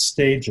growth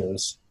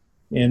stages,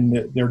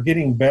 and they're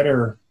getting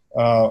better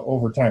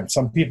over time.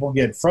 Some people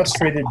get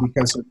frustrated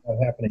because it's not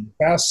happening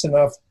fast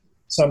enough.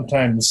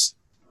 Sometimes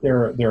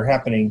they're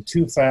happening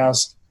too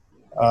fast.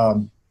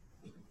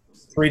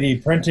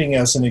 3D printing,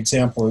 as an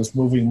example, is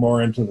moving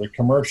more into the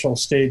commercial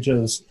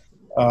stages.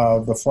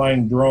 The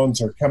flying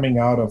drones are coming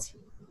out of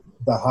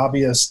the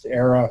hobbyist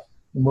era,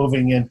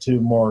 moving into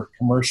more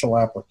commercial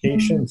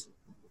applications.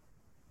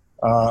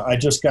 I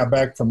just got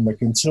back from the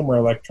Consumer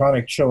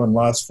Electronics Show in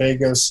Las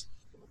Vegas,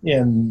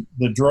 and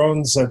the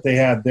drones that they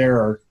had there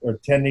are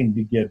tending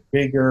to get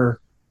bigger,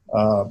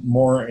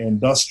 more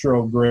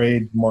industrial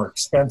grade, more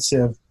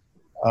expensive.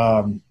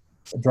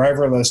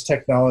 Driverless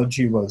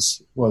technology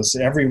was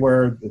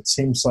everywhere. It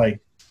seems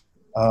like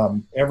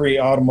every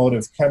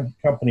automotive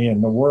company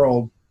in the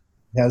world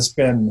has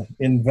been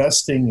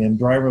investing in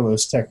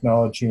driverless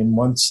technology and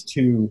wants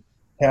to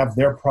have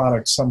their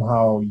products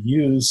somehow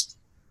used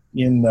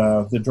in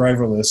the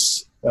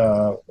driverless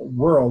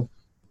world.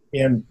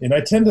 And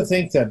I tend to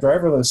think that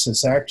driverless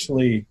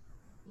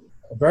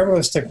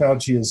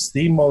technology is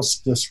the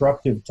most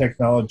disruptive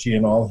technology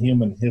in all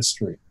human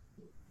history.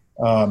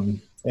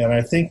 And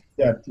I think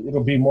that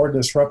it'll be more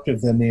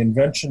disruptive than the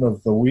invention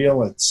of the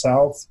wheel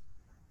itself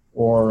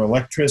or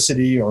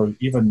electricity or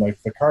even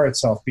like the car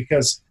itself,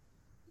 because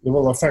it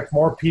will affect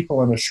more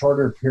people in a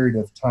shorter period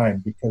of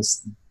time,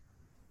 because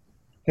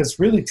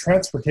really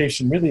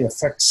transportation really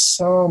affects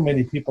so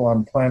many people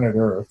on planet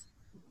Earth.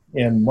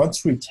 And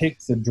once we take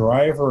the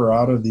driver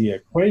out of the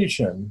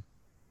equation,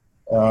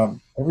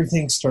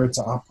 everything starts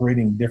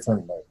operating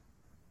differently.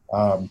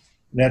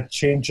 That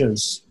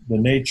changes the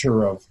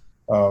nature of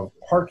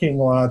parking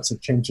lots.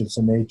 It changes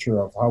the nature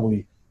of how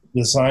we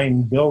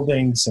design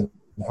buildings and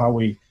how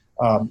we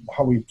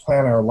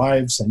plan our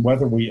lives, and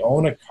whether we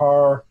own a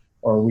car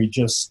or we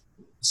just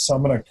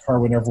summon a car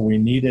whenever we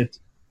need it.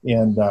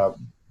 And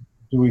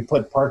do we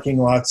put parking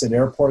lots at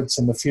airports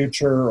in the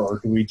future, or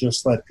do we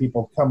just let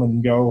people come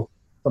and go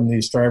from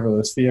these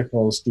driverless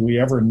vehicles? Do we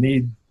ever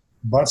need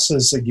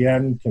buses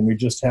again? Can we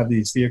just have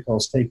these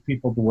vehicles take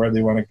people to where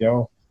they want to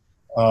go?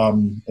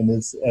 And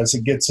as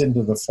it gets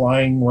into the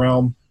flying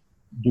realm,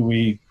 do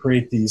we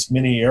create these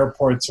mini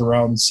airports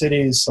around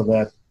cities so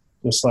that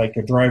just like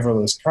a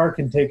driverless car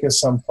can take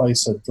us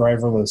someplace,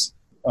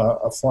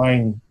 a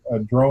flying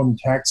drone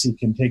taxi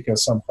can take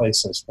us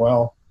someplace as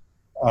well?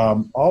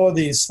 All of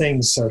these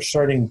things are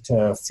starting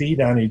to feed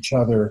on each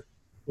other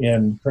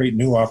and create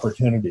new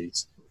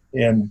opportunities.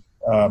 And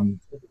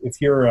if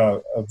you're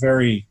a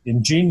very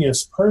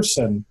ingenious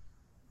person,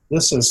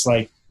 this is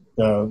like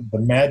the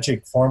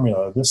magic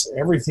formula.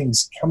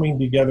 Everything's coming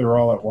together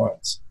all at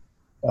once.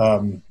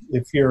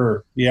 If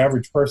you're the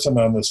average person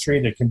on the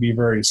street, it can be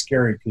very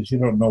scary because you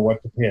don't know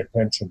what to pay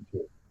attention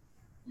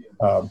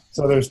to.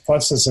 So there's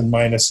pluses and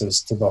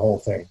minuses to the whole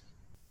thing.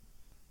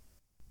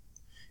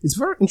 It's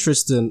very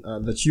interesting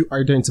that you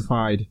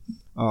identified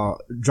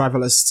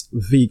driverless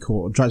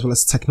vehicle,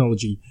 driverless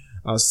technology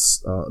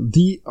as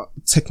the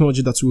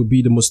technology that will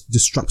be the most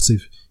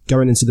disruptive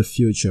going into the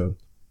future.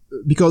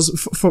 Because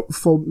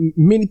for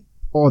many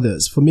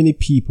others, for many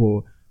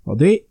people,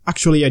 they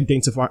actually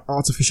identify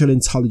artificial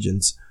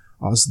intelligence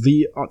as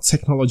the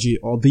technology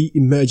or the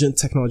emergent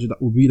technology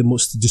that will be the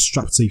most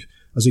disruptive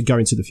as we go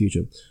into the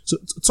future. So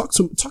talk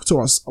to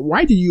us.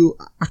 Why did you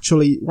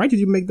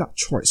make that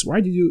choice?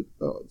 Why did you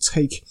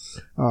take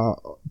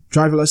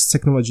driverless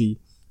technology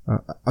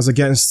as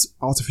against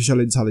artificial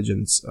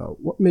intelligence?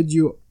 What made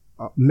you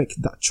make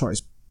that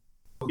choice?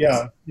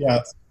 Yeah.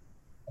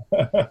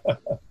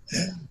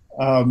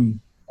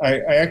 I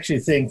actually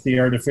think the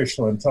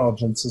artificial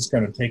intelligence is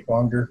going to take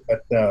longer,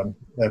 but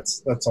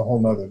that's a whole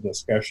nother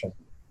discussion.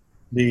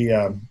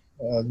 The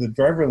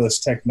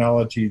driverless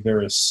technology,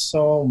 there is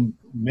so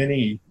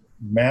many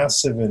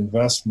massive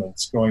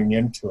investments going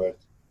into it.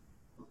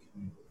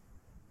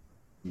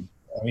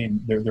 I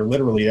mean, they're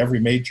literally every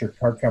major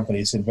car company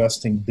is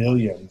investing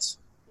billions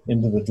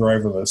into the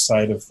driverless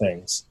side of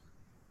things.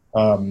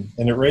 And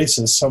it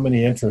raises so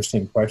many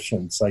interesting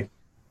questions. Like,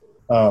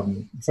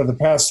 for the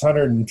past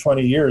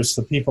 120 years,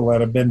 the people that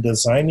have been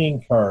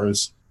designing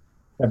cars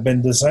have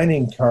been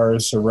designing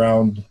cars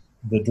around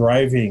the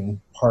driving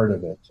part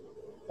of it,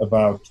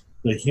 about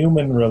the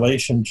human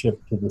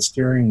relationship to the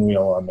steering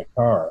wheel on the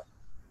car.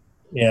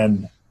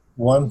 And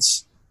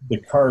once the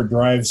car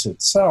drives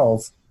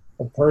itself,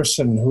 a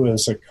person who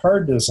is a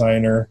car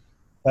designer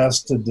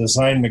has to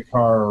design the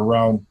car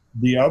around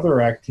the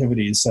other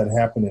activities that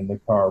happen in the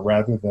car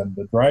rather than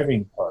the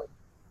driving part.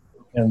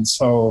 And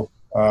so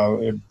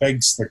it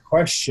begs the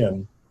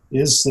question,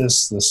 is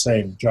this the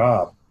same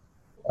job?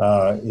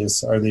 Are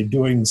they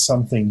doing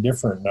something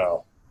different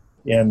now?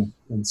 And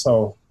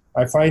so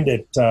I find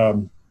it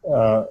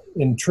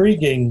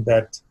intriguing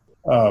that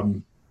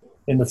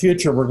in the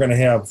future we're going to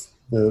have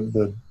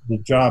the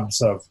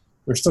jobs of,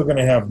 we're still going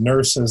to have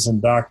nurses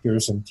and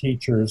doctors and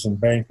teachers and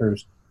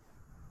bankers,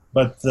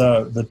 but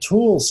the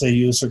tools they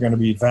use are going to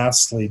be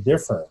vastly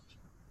different.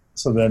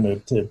 So then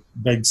it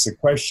begs the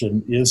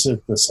question, is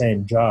it the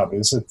same job?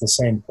 Is it the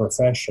same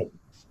profession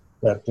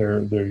that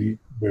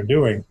they're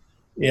doing?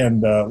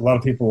 And a lot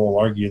of people will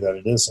argue that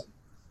it isn't.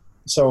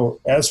 So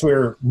as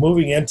we're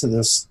moving into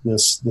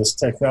this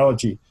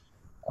technology,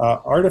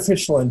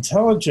 artificial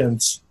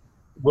intelligence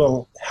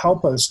will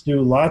help us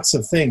do lots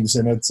of things,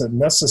 and it's a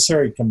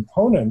necessary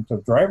component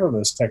of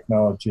driverless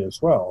technology as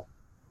well.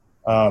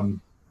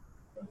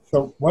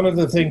 So one of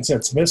the things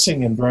that's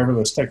missing in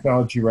driverless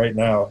technology right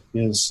now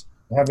is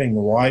having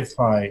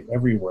Wi-Fi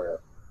everywhere,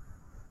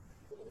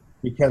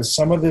 because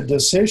some of the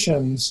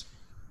decisions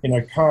in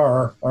a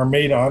car are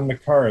made on the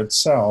car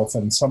itself,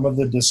 and some of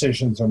the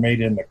decisions are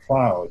made in the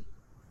cloud.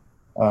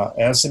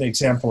 As an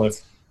example,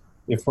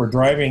 if we're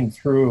driving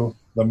through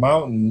the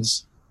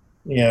mountains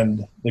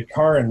and the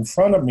car in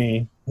front of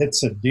me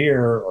hits a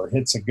deer or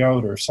hits a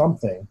goat or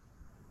something,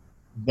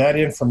 that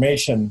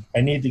information,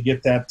 I need to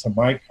get that to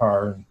my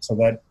car. So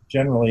that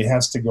generally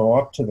has to go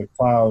up to the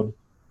cloud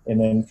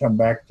and then come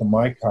back to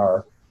my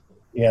car.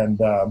 And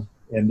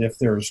if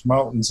there's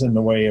mountains in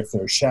the way, if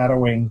there's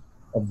shadowing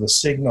of the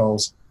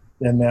signals,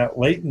 then that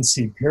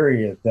latency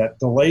period, that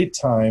delay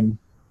time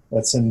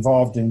that's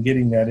involved in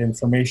getting that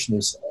information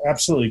is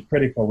absolutely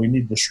critical. We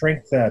need to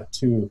shrink that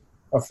to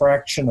a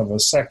fraction of a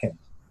second.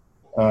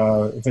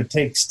 If it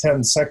takes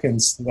 10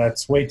 seconds,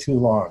 that's way too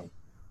long.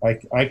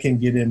 I can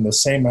get in the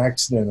same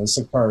accident as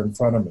the car in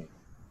front of me.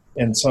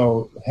 And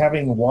so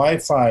having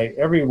Wi-Fi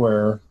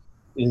everywhere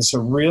is a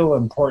real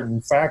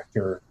important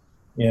factor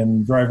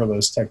in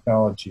driverless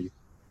technology.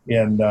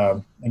 And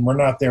we're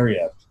not there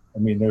yet. I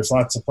mean, there's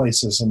lots of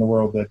places in the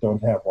world that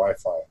don't have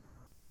Wi-Fi.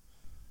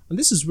 And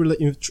this is really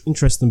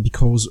interesting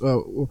because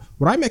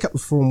what I make up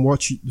from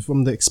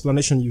from the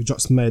explanation you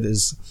just made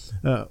is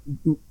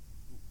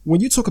when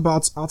you talk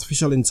about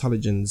artificial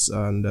intelligence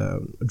and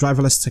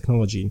driverless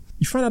technology,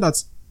 you find out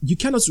that you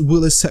cannot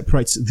really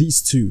separate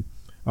these two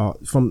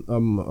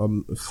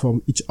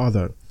from each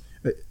other.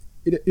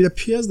 It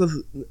appears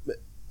that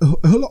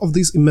a whole lot of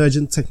these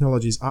emergent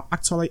technologies are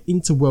actually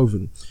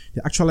interwoven.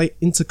 They're actually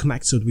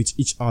interconnected with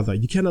each other.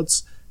 You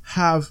cannot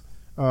have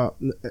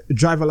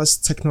driverless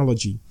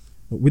technology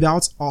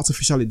without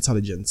artificial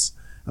intelligence.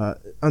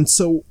 And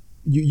so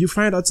you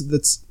find out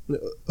that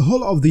a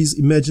whole lot of these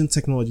emergent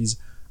technologies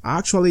are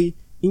actually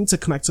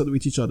interconnected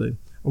with each other.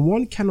 And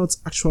one cannot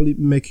actually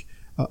make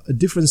a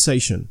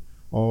differentiation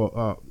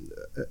or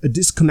a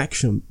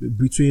disconnection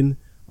between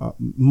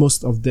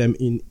most of them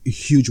in a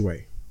huge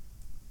way.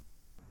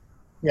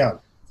 Yeah,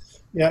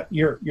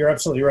 you're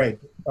absolutely right.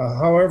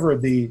 However,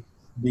 the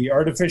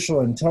artificial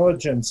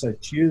intelligence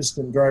that's used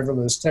in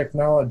driverless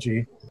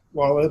technology,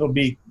 while it'll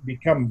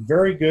become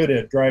very good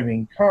at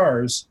driving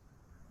cars,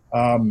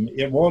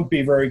 it won't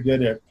be very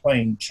good at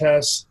playing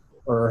chess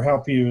or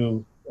help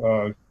you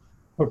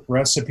cook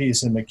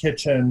recipes in the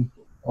kitchen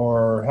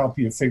or help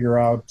you figure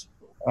out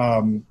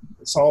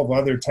solve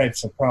other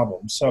types of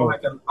problems. So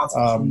like an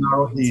artificial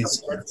narrow these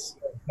intelligence.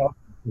 are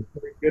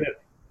very good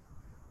at.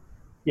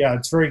 yeah,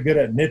 it's very good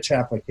at niche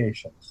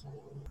applications.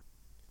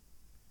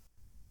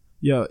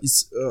 Yeah,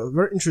 it's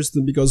very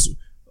interesting because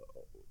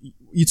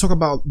you talk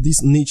about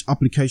this niche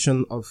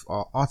application of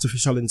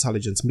artificial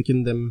intelligence,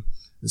 making them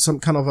some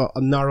kind of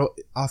a narrow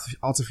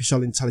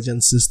artificial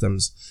intelligence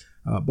systems.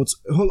 But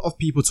a whole lot of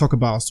people talk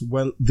about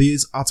when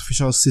these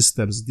artificial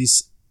systems,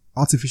 these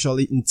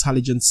artificially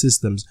intelligent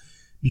systems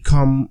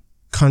become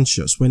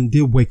conscious, when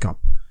they wake up,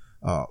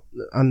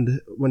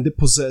 and when they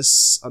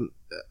possess an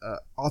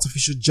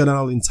artificial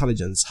general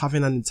intelligence,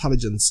 having an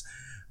intelligence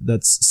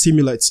that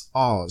simulates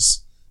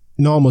ours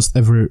in almost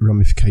every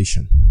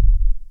ramification.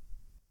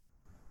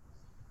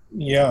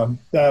 Yeah,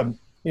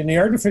 in the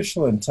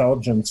artificial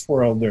intelligence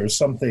world, there's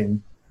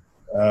something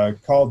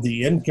called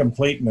the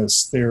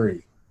incompleteness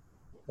theory,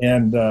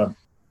 and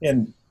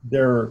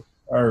there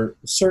are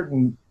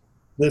certain.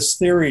 This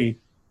theory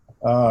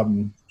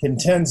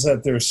contends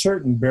that there are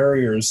certain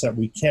barriers that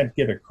we can't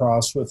get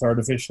across with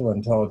artificial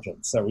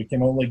intelligence, that we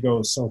can only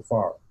go so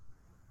far,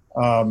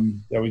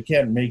 that we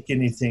can't make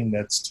anything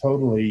that's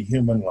totally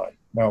human-like.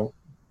 Now,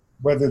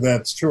 whether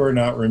that's true or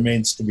not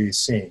remains to be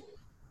seen.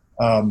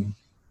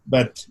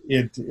 But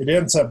it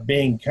ends up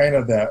being kind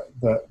of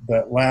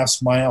that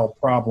last mile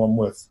problem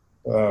with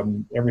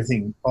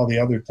everything, all the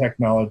other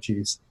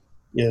technologies,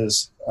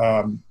 is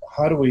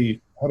how do we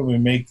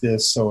make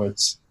this so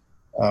it's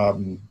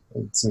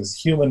as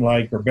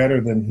human-like or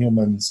better than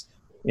humans,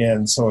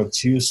 and so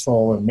it's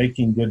useful and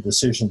making good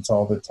decisions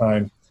all the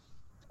time.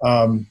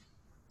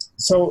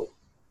 So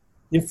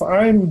if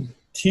I'm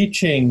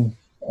teaching,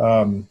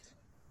 if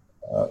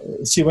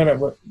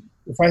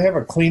I have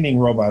a cleaning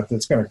robot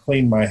that's going to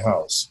clean my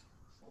house,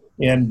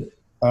 and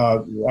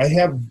I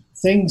have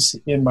things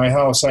in my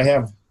house, I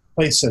have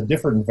placed a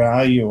different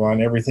value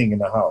on everything in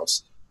the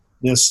house.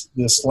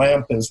 This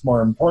lamp is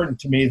more important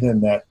to me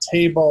than that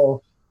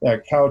table.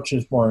 That couch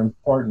is more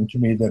important to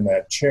me than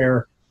that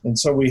chair. And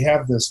so we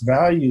have this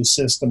value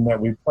system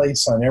that we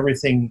place on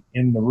everything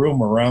in the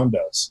room around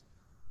us.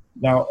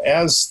 Now,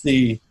 as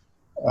the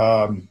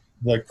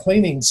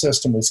cleaning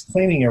system is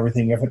cleaning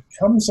everything, if it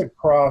comes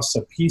across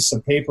a piece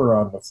of paper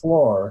on the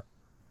floor,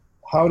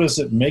 how does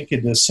it make a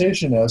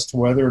decision as to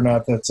whether or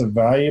not that's a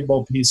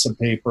valuable piece of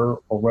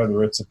paper or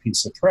whether it's a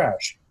piece of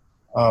trash?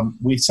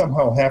 We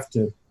somehow have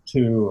to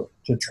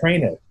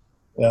train it.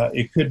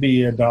 It could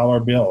be a dollar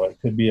bill, it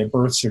could be a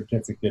birth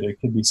certificate, it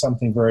could be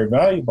something very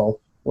valuable,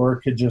 or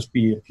it could just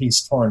be a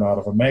piece torn out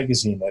of a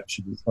magazine that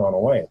should be thrown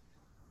away.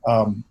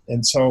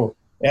 And so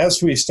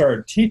as we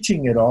start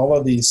teaching it all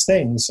of these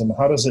things, and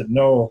how does it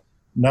know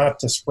not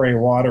to spray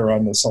water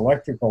on this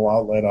electrical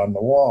outlet on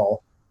the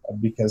wall,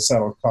 because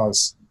that'll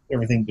cause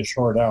everything to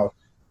short out.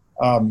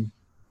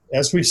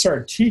 As we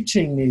start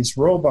teaching these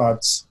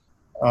robots,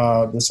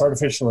 this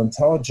artificial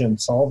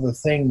intelligence, all the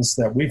things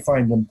that we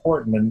find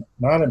important and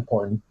not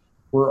important,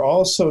 we're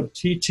also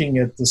teaching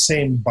it the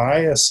same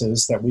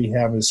biases that we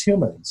have as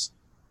humans.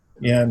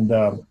 And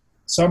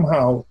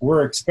somehow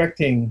we're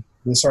expecting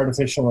this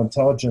artificial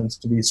intelligence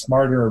to be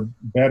smarter,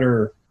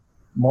 better,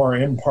 more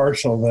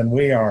impartial than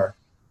we are.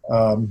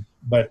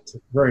 But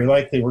very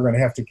likely we're going to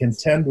have to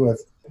contend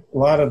with a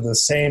lot of the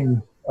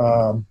same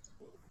kind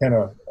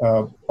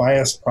of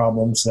bias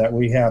problems that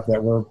we have,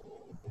 that we're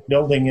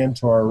building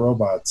into our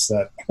robots.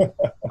 That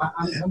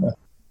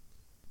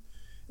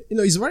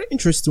it's very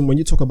interesting when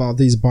you talk about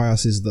these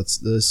biases that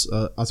this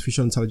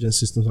artificial intelligence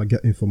systems are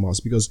getting from us,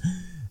 because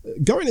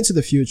going into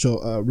the future,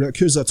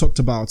 Ryakusa talked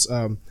about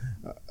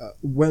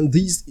when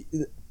these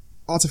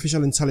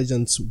artificial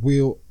intelligence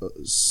will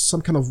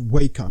some kind of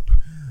wake up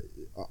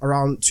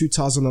around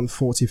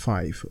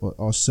 2045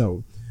 or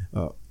so.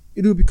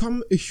 It will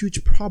become a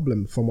huge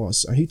problem for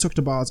us. And he talked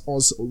about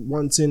us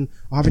wanting,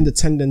 having the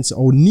tendency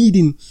or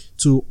needing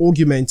to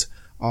augment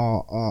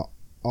our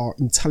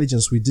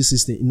intelligence with this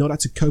system in order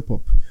to cope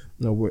up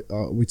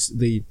with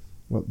the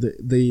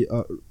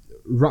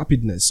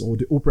rapidness or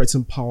the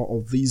operating power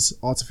of these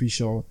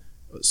artificial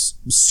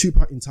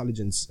super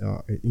intelligence,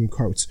 in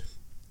quotes.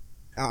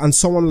 And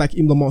someone like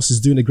Elon Musk is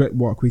doing a great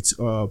work with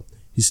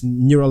his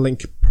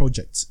Neuralink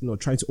project,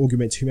 trying to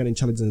augment human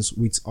intelligence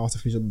with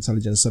artificial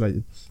intelligence so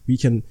that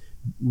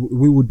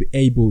we would be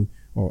able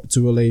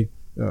to really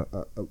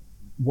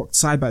work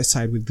side by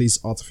side with these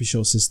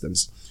artificial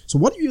systems. So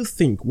what do you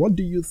think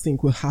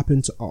will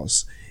happen to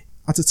us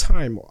at a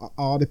time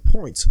or at a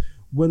point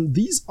when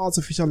these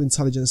artificial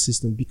intelligence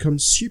systems become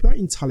super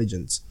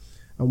intelligent?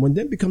 And when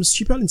they become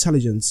super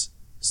intelligent,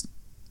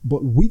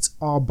 but with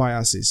our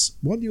biases,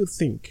 what do you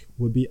think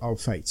will be our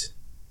fate?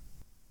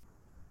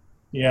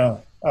 Yeah,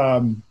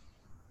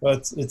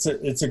 but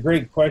it's a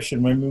great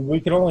question. I mean,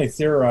 we can only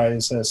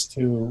theorize as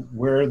to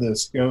where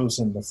this goes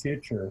in the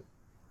future,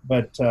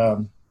 but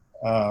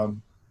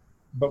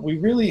we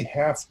really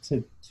have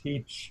to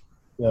teach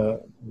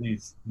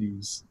these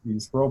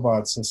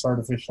robots this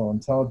artificial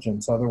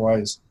intelligence.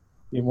 Otherwise,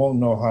 it won't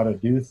know how to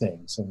do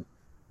things.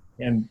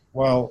 And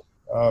while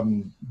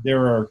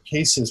there are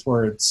cases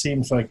where it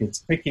seems like it's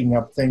picking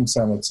up things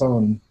on its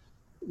own,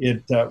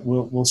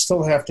 we'll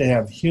still have to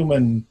have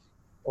human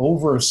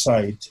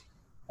oversight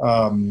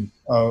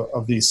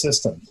of these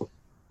systems.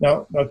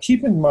 Now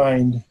keep in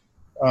mind,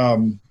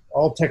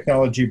 all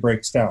technology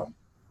breaks down.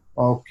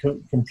 All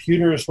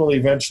computers will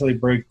eventually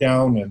break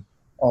down, and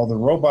all the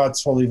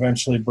robots will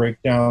eventually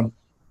break down.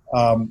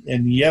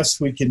 And yes,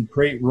 we can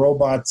create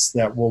robots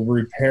that will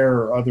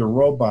repair other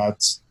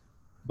robots,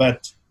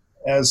 but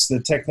as the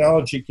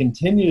technology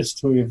continues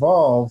to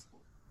evolve,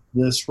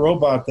 this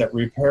robot that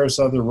repairs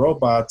other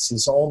robots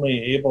is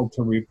only able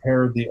to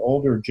repair the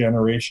older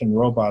generation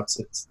robots.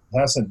 It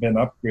hasn't been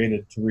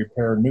upgraded to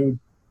repair new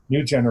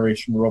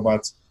generation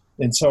robots.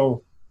 And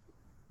so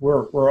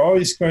we're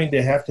always going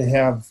to have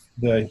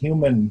the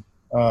human,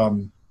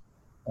 the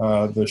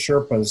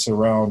Sherpas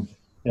around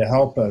to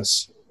help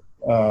us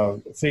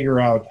figure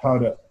out how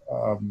to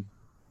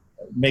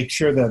make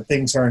sure that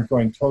things aren't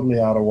going totally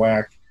out of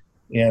whack,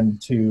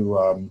 and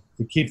to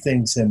keep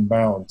things in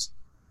bounds.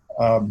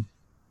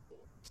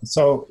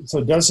 So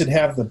does it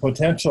have the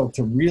potential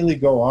to really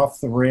go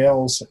off the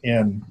rails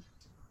and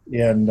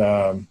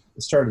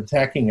start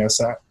attacking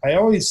us? I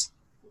always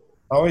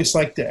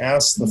like to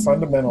ask the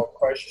fundamental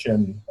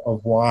question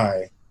of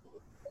why.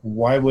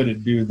 Why would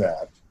it do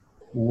that?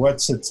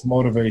 What's its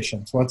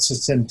motivations? What's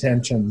its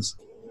intentions?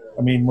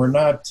 I mean, we're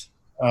not,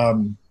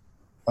 the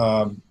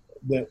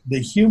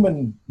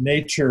human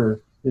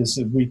nature is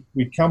that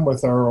we come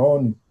with our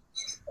own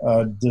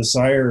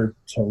desire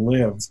to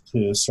live,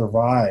 to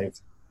survive,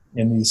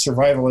 and these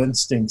survival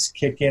instincts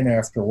kick in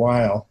after a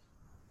while.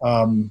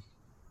 I'm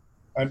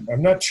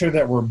not sure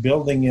that we're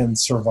building in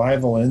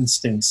survival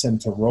instincts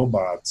into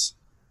robots,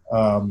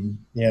 and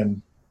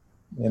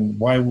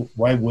why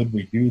would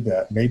we do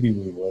that? Maybe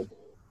we would,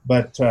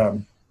 but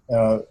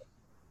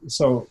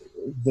so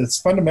this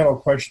fundamental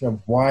question of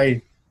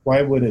why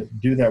would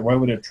it do that? Why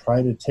would it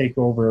try to take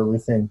over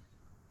everything?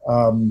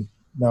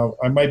 Now,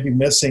 I might be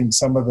missing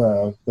some of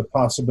the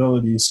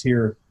possibilities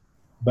here,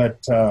 but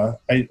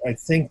I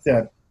think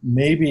that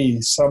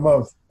maybe some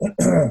of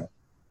the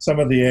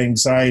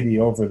anxiety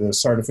over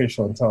this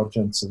artificial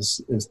intelligence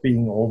is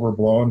being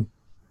overblown,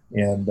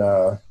 and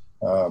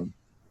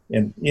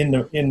in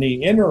the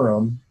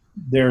interim,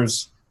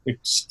 there's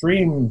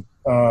extreme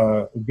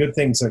good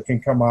things that can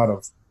come out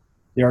of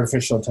the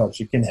artificial intelligence.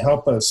 It can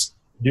help us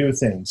do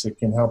things. It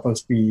can help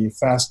us be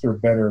faster,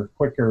 better,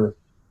 quicker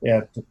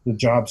at the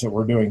jobs that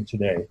we're doing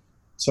today.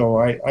 So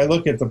I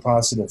look at the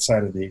positive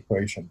side of the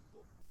equation.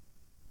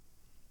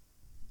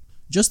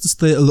 Just to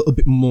stay a little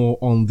bit more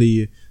on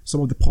some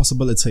of the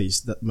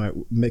possibilities that might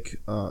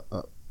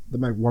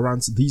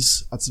warrant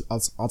these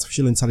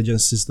artificial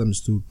intelligence systems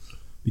to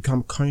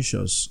become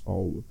conscious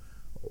or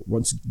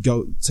want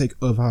to take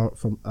over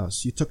from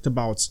us. You talked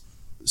about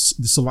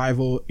the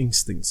survival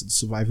instincts, the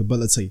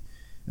survivability,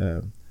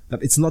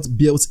 that it's not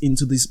built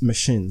into these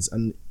machines,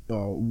 and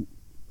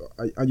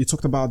you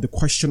talked about the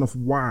question of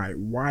why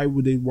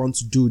would they want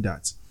to do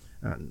that,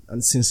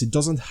 and since it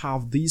doesn't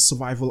have these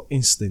survival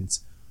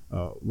instincts,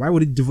 why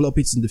would it develop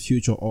it in the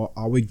future, or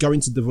are we going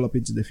to develop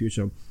it in the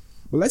future?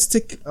 Well, let's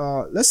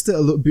stay a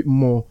little bit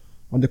more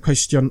on the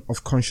question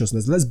of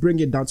consciousness. Let's bring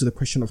it down to the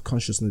question of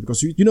consciousness,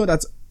 because you know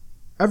that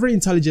every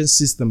intelligence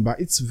system, by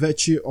its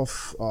virtue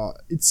of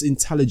its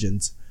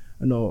intelligence,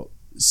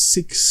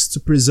 seeks to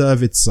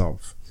preserve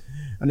itself.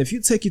 And if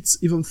you take it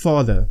even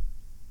further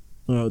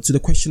to the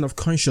question of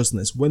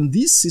consciousness, when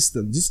these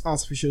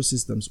artificial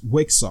systems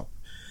wakes up,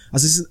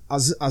 as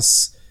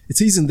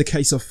it is in the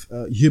case of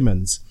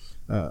humans,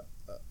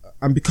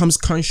 and becomes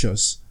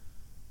conscious,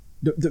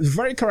 the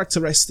very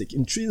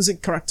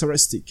intrinsic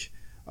characteristic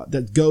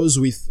that goes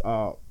with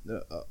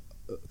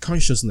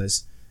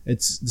consciousness,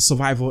 it's the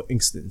survival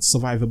instinct,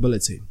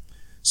 survivability.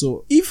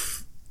 So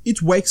if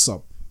it wakes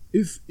up,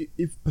 if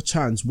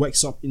perchance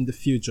wakes up in the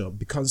future,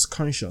 becomes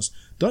conscious,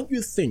 don't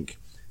you think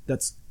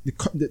that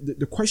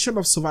the question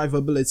of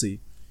survivability,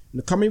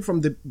 coming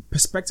from the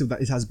perspective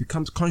that it has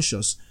become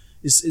conscious,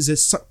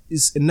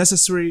 is a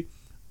necessary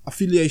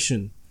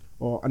affiliation,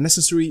 or a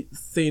necessary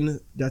thing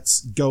that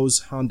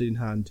goes hand in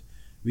hand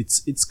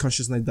with its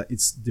consciousness that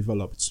it's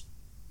developed?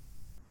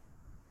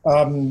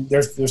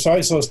 There's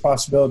always those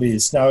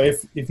possibilities. Now,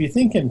 if you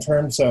think in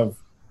terms of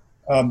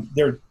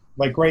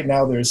like right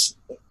now, there's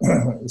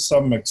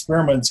some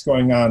experiments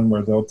going on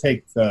where they'll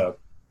take the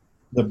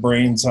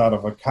brains out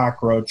of a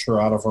cockroach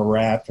or out of a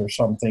rat or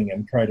something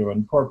and try to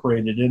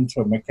incorporate it into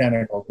a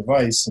mechanical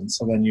device, and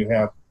so then you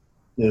have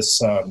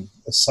this a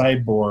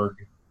cyborg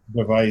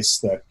device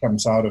that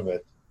comes out of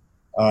it.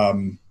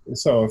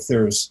 So if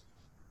there's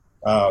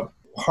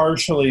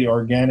partially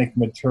organic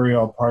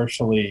material,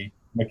 partially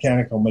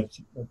mechanical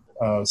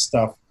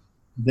stuff,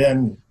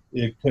 then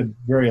it could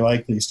very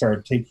likely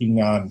start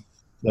taking on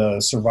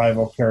the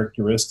survival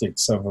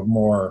characteristics of a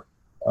more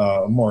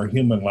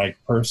human-like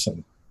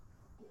person.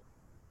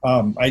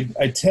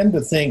 I tend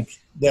to think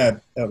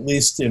that, at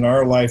least in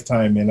our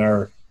lifetime, in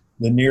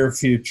the near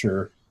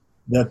future,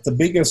 that the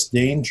biggest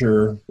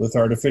danger with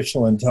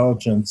artificial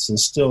intelligence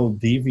is still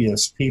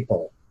devious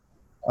people.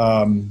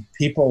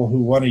 People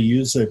who want to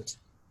use it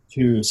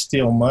to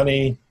steal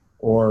money,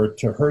 or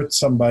to hurt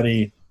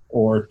somebody,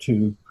 or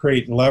to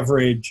create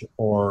leverage,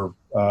 or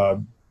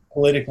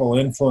political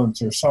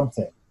influence or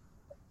something.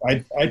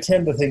 I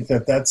tend to think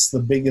that that's the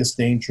biggest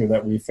danger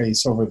that we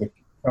face over the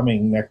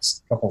coming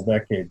next couple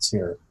decades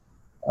here.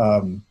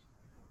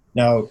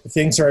 Now,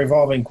 things are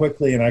evolving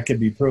quickly, and I could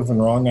be proven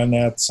wrong on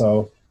that,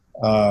 so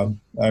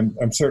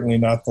I'm certainly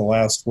not the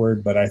last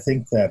word, but I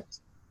think that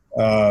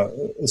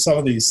some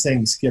of these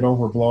things get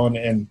overblown,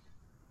 and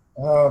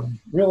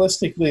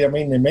realistically, I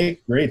mean, they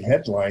make great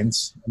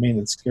headlines. I mean,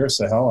 it scares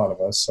the hell out of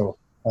us, so...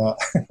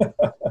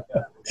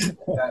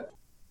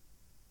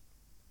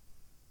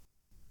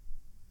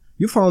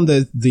 You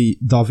founded the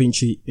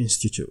DaVinci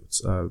Institute,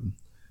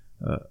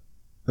 an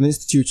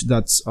institute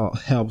that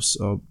helps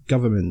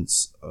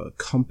governments,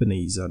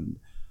 companies, and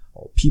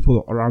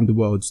people around the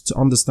world to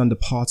understand the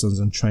patterns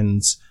and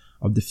trends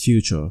of the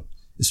future,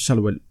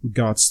 especially with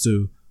regards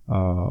to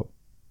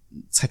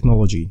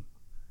technology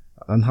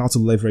and how to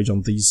leverage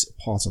on these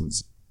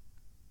patterns.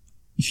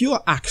 If you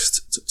are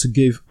asked to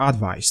give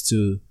advice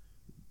to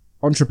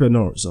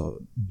entrepreneurs or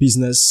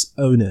business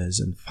owners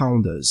and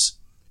founders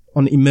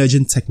on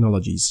emerging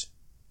technologies,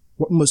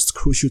 what most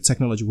crucial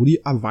technology would you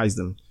advise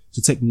them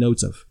to take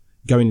note of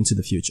going into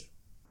the future?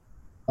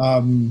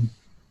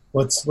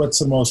 What's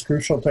the most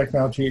crucial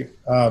technology?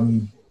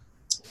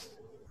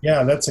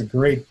 Yeah, that's a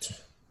great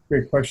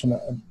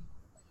question.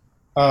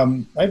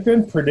 I've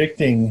been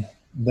predicting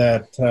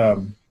that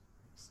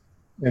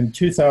in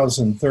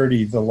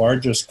 2030, the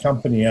largest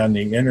company on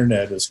the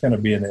internet is going to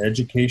be an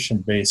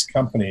education-based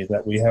company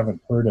that we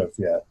haven't heard of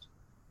yet.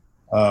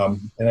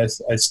 And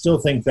I still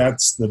think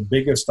that's the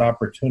biggest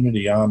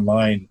opportunity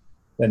online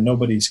that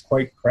nobody's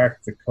quite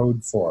cracked the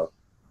code for.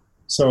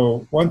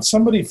 So once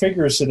somebody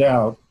figures it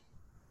out,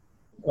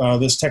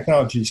 this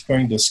technology is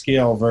going to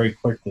scale very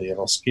quickly.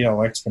 It'll scale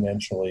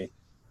exponentially,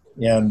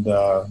 and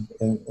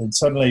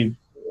suddenly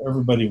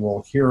everybody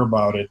will hear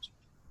about it.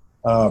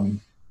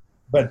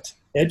 But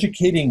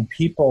educating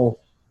people,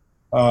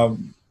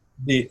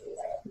 we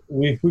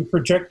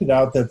projected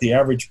out that the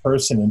average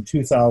person in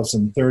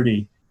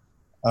 2030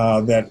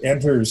 that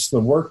enters the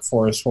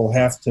workforce will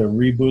have to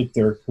reboot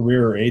their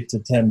career 8 to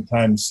 10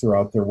 times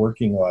throughout their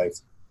working life,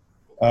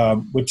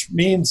 which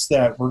means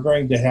that we're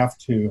going to have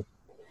to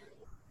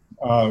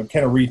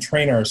kind of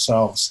retrain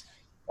ourselves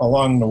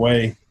along the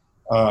way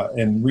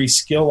and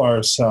reskill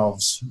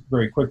ourselves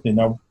very quickly.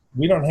 Now,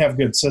 we don't have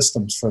good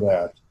systems for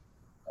that.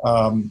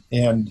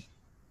 And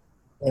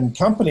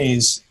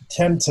companies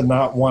tend to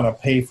not want to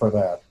pay for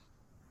that.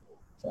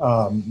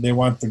 They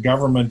want the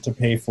government to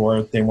pay for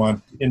it. They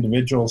want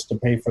individuals to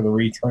pay for the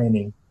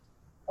retraining.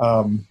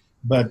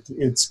 But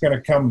it's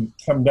going to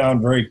come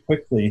down very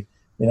quickly.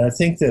 And I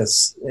think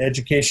this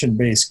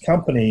education-based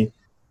company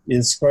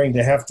is going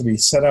to have to be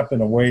set up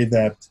in a way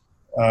that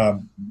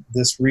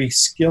this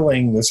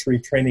reskilling, this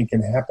retraining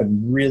can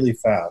happen really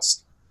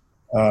fast.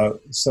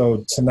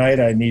 So tonight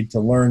I need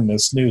to learn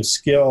this new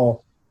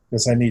skill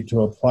because I need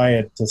to apply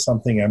it to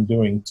something I'm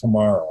doing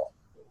tomorrow.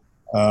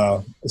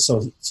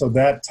 So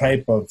that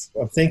type of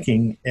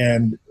thinking,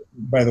 and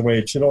by the way,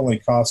 it should only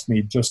cost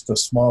me just a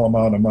small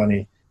amount of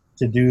money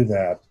to do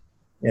that.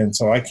 And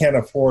so I can't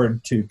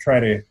afford to try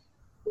to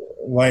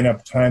line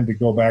up time to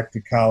go back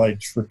to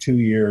college for 2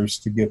 years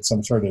to get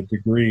some sort of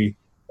degree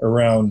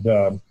around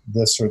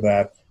this or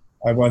that.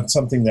 I want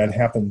something that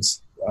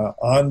happens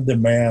on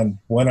demand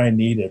when I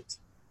need it,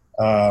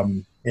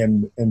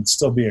 and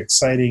still be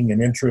exciting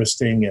and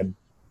interesting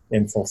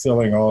and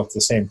fulfilling all at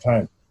the same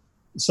time.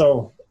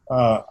 So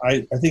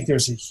I think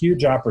there's a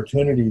huge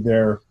opportunity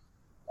there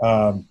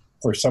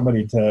for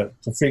somebody to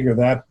figure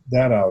that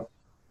out.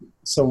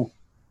 So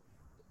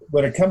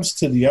when it comes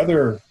to the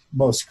other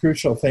most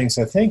crucial things,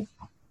 I think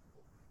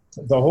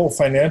the whole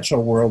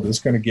financial world is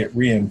going to get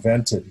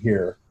reinvented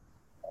here.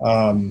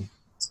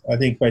 I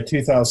think by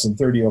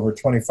 2030, over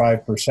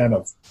 25%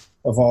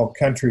 of all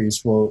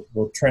countries will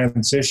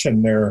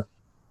transition their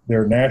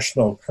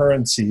national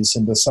currencies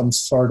into some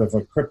sort of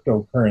a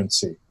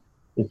cryptocurrency.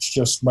 It's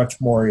just much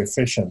more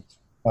efficient.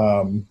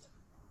 And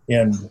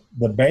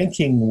the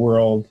banking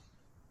world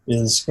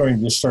is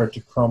going to start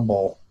to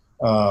crumble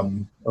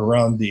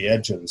around the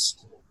edges.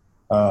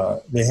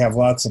 They have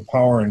lots of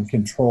power and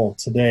control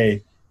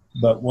today,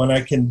 but when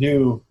I can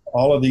do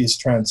all of these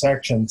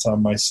transactions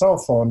on my cell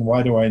phone,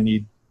 why do I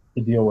need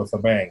to deal with a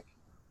bank?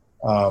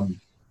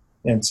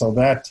 And so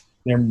that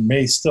there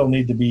may still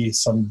need to be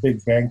some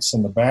big banks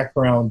in the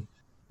background,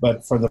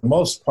 but for the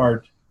most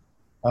part,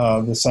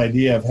 this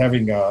idea of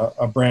having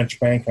a branch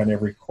bank on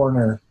every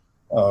corner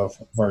of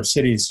our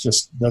cities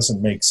just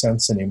doesn't make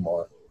sense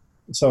anymore.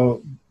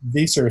 So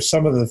these are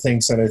some of the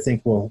things that I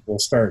think will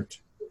start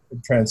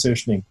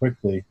transitioning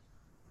quickly.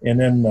 And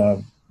then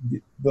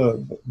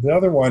the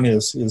other one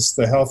is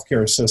the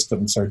healthcare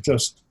systems are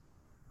just,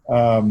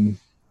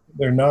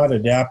 they're not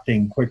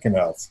adapting quick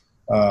enough.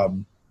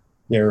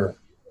 They're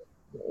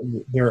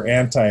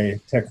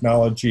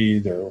anti-technology.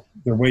 They're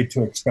way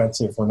too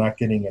expensive. We're not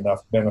getting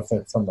enough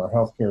benefit from our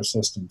healthcare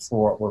systems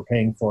for what we're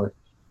paying for,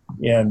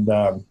 and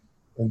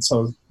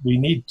so we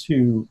need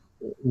to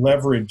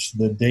leverage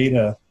the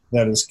data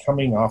that is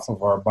coming off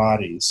of our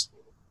bodies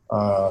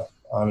on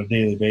a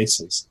daily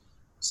basis.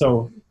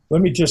 So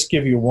let me just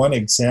give you one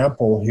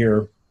example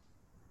here.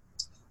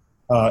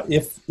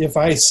 If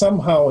I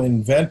somehow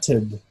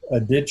invented a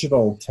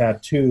digital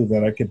tattoo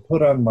that I could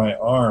put on my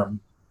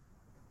arm,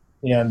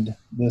 and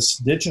this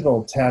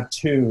digital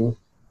tattoo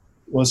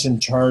was in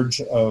charge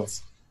of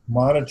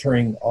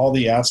monitoring all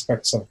the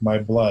aspects of my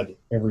blood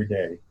every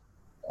day.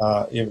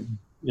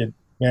 It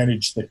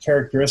managed the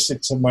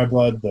characteristics of my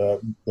blood,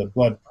 the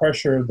blood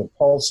pressure, the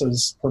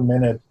pulses per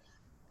minute,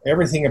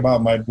 everything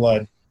about my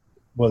blood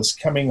was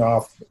coming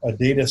off a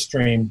data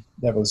stream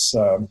that was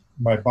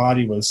my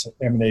body was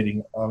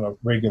emanating on a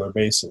regular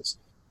basis.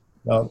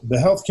 Now, the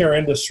healthcare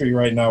industry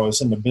right now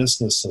is in the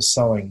business of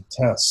selling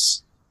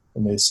tests,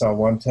 and they sell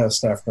one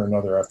test after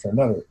another after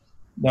another.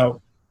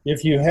 Now,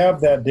 if you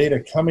have that data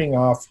coming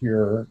off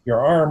your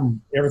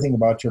arm, everything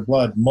about your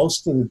blood,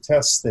 most of the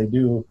tests they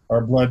do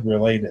are blood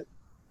related.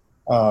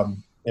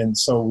 And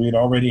so we'd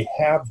already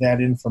have that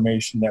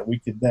information that we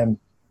could then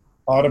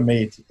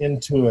automate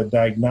into a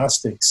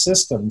diagnostic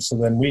system, so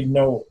then we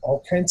know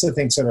all kinds of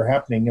things that are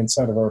happening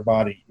inside of our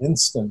body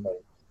instantly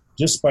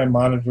just by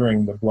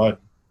monitoring the blood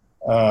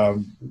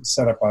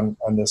set up on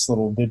this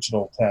little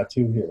digital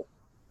tattoo here.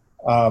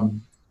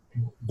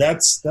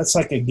 That's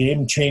like a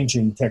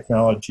game-changing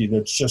technology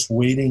that's just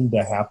waiting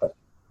to happen.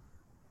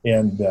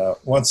 And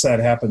once that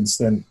happens,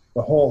 then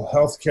the whole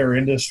healthcare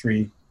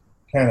industry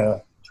kind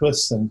of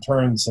twists and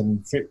turns,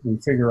 and we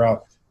figure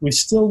out we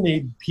still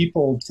need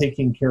people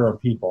taking care of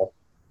people,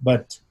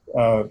 but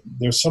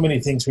there's so many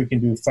things we can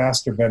do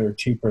faster, better,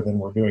 cheaper than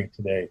we're doing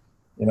today.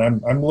 And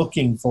I'm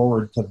looking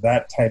forward to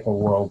that type of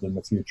world in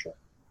the future.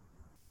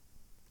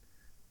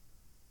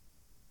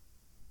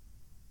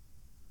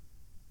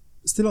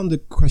 Still on the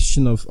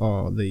question of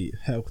the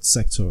health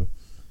sector,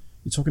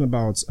 you're talking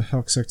about a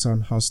health sector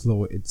and how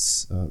slow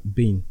it's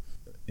been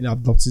in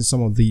adopting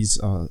some of these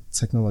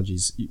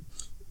technologies.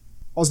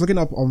 I was looking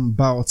up on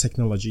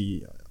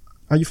biotechnology,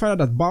 and you find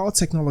out that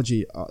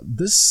biotechnology,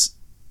 this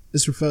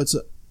is referred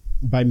to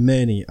by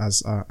many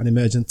as an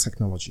emergent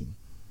technology.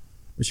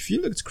 Which, if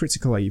you looked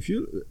critically, if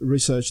you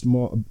researched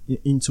more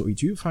into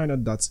it, you find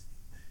out that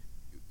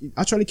it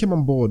actually came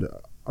on board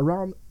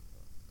around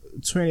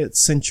 20th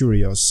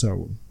century or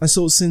so. And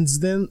so since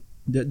then,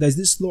 there's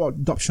this slow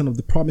adoption of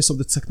the promise of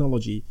the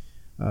technology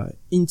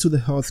into the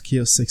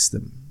healthcare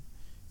system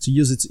to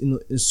use it in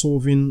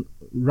solving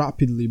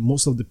rapidly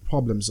most of the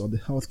problems or the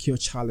healthcare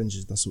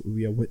challenges that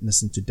we are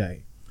witnessing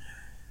today.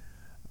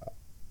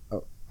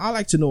 I'd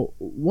like to know,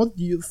 what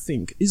do you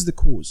think is the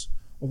cause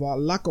of our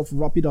lack of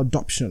rapid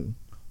adoption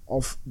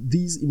of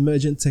these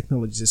emerging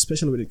technologies,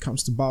 especially when it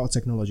comes to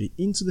biotechnology,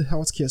 into the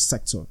healthcare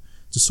sector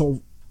to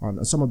solve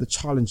some of the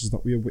challenges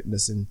that we are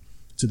witnessing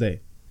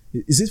today?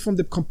 Is it from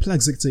the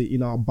complexity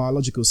in our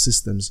biological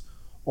systems,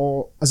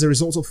 or as a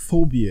result of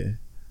phobia?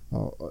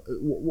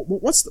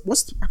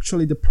 What's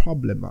actually the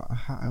problem?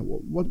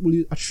 What will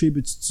you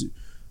attribute to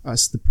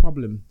as the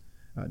problem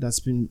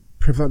that's been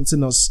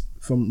preventing us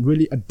from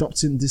really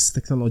adopting this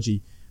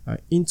technology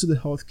into the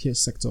healthcare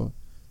sector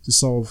to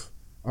solve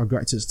our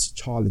greatest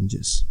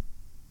challenges?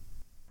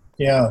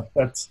 Yeah,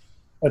 that's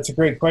a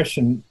great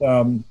question.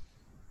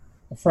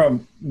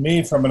 From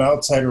an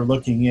outsider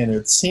looking in,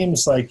 it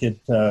seems like it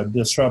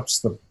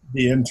disrupts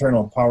the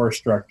internal power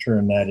structure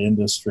in that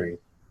industry.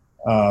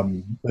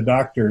 The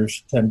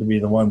doctors tend to be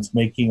the ones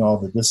making all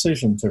the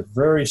decisions. They're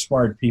very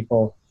smart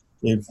people.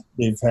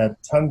 They've had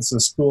tons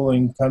of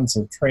schooling, tons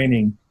of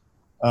training,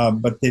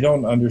 but they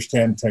don't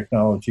understand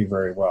technology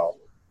very well.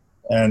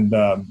 And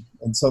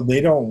so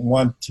they don't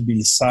want to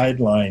be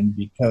sidelined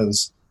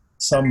because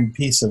some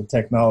piece of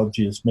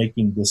technology is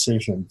making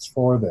decisions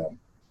for them.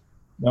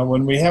 Now,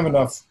 when we have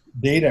enough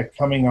data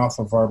coming off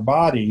of our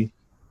body,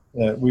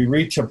 we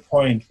reach a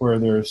point where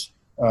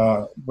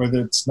where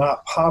it's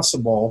not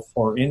possible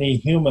for any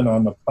human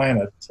on the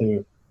planet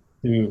to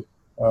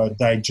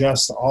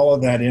digest all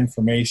of that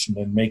information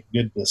and make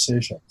good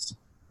decisions.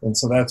 And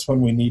so that's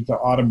when we need to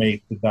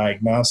automate the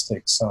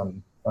diagnostics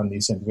on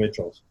these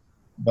individuals.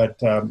 But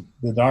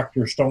the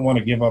doctors don't want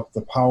to give up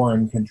the power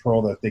and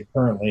control that they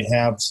currently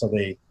have, so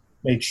they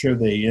make sure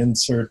they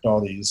insert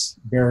all these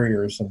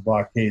barriers and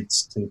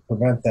blockades to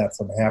prevent that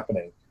from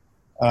happening.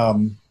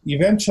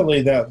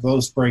 Eventually,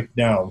 those break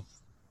down.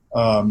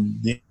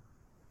 The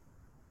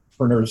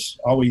entrepreneurs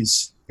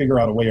always figure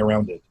out a way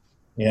around it,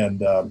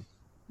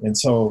 and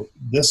so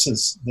this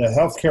is the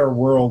healthcare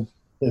world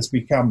has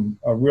become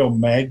a real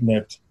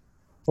magnet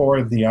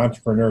for the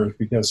entrepreneurs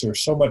because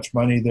there's so much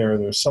money there,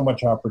 there's so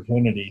much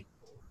opportunity,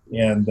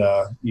 and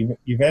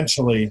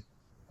eventually.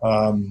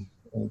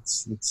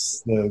 It's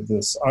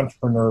this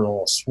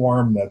entrepreneurial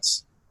swarm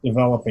that's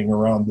developing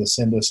around this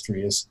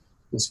industry is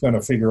going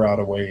to figure out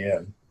a way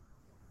in.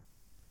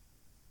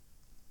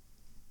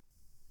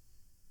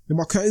 The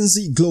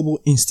McKinsey Global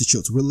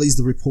Institute released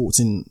the report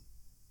in,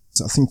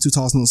 I think,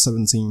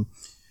 2017,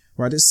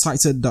 where they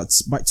cited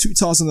that by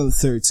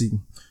 2030,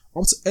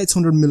 up to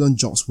 800 million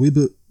jobs will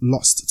be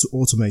lost to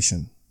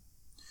automation.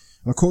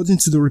 And according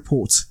to the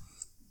report,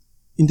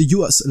 in the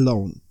US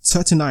alone,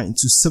 39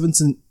 to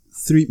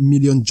 73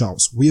 million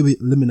jobs will be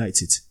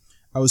eliminated,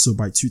 also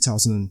by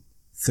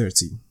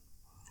 2030.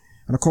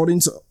 And according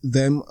to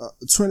them,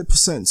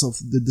 20%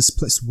 of the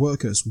displaced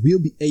workers will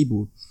be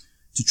able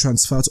to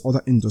transfer to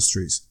other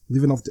industries,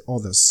 leaving off the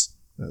others.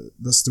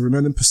 That's the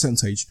remaining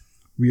percentage.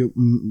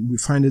 We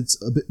find it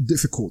a bit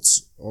difficult,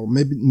 or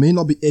maybe may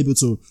not be able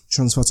to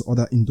transfer to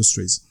other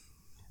industries.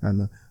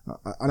 And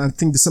I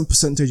think the same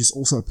percentage is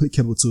also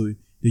applicable to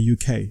the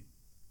UK.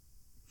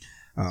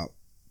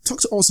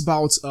 Talk to us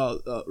about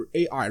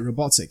AI,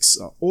 robotics,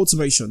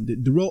 automation,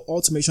 the role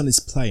automation is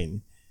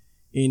playing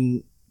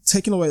in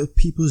taking away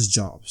people's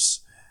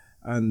jobs,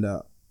 and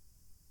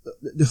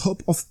the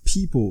hope of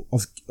people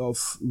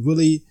of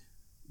really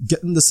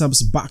getting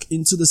themselves back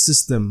into the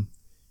system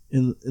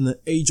in an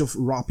age of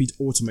rapid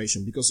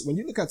automation. Because when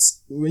you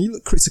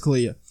look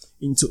critically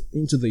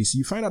into this,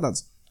 you find out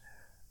that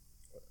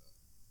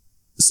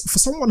for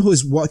someone who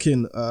is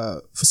working,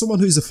 for someone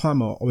who is a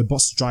farmer or a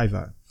bus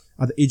driver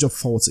at the age of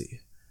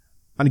 40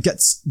 and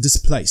gets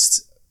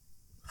displaced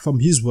from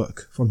his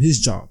work, from his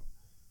job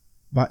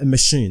by a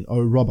machine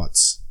or a robot,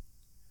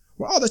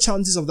 what are the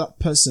chances of that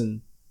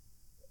person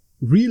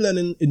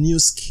relearning a new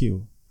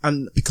skill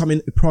and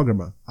becoming a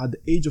programmer at the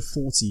age of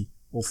 40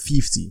 or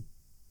 50?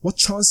 What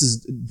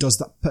chances does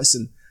that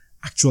person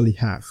actually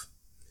have?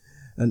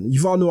 And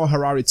Yuval Noah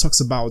Harari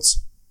talks about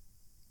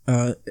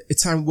a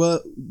time where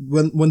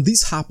when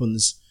this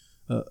happens,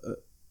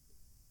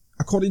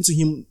 according to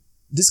him,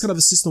 this kind of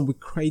a system will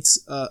create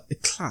a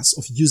class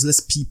of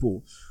useless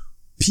people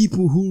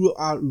who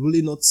are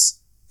really not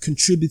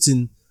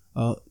contributing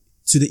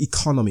to the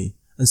economy,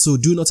 and so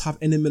do not have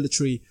any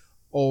military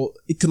or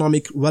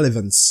economic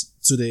relevance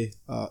to the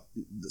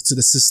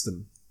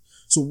system.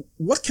 So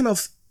what kind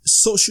of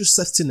social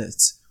safety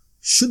net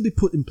should be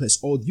put in place,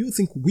 or do you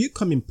think will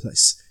come in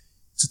place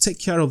to take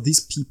care of these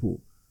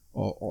people,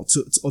 or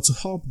to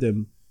help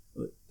them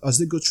as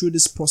they go through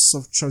this process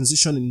of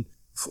transitioning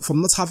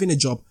from not having a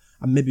job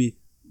and maybe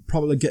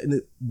probably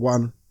getting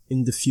one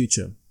in the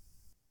future?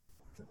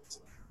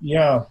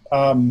 Yeah,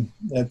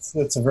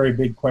 that's a very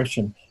big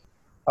question.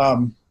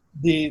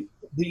 The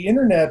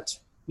internet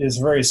is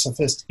a very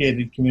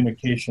sophisticated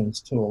communications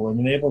tool and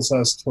enables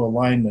us to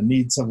align the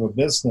needs of a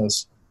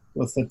business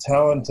with the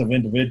talent of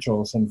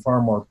individuals in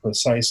far more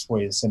precise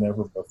ways than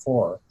ever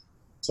before.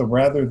 So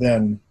rather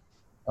than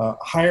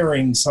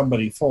hiring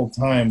somebody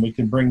full-time, we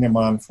can bring them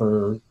on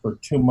for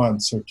 2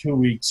 months or 2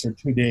 weeks or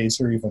 2 days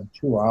or even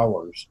 2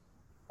 hours.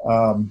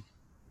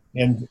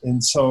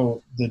 And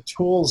so the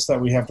tools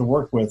that we have to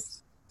work with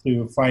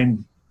to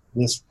find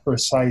this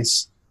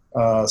precise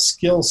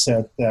skill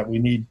set that we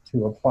need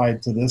to apply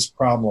to this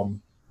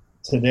problem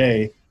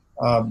today,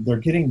 they're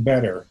getting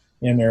better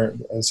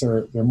as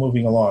they're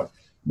moving along.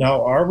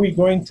 Now, are we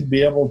going to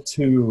be able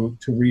to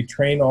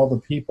retrain all the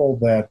people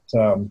that,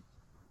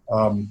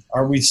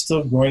 are we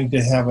still going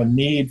to have a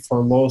need for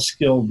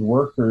low-skilled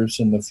workers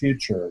in the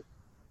future?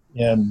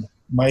 And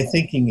my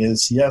thinking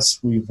is, yes,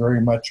 we very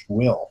much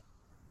will.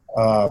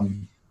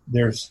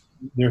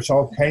 There's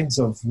all kinds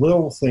of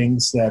little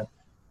things that,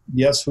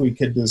 yes, we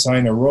could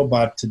design a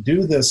robot to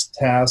do this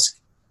task,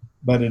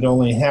 but it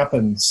only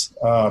happens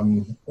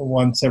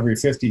once every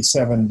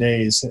 57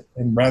 days.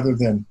 And rather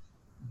than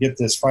get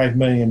this $5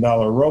 million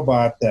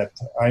robot that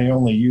I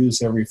only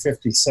use every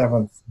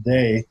 57th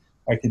day,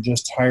 I could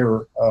just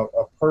hire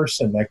a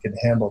person that can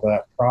handle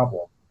that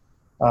problem.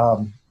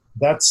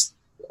 That's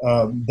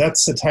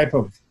the type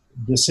of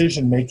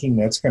decision making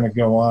that's going to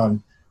go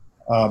on.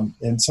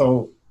 And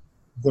so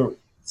the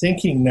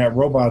thinking that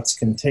robots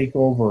can take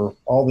over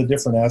all the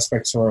different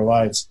aspects of our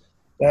lives,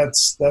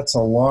 that's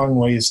a long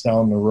ways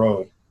down the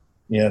road.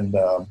 And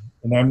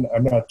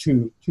I'm not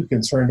too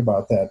concerned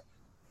about that.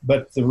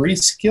 But the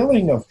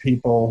reskilling of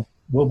people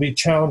will be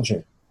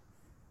challenging.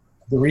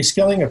 The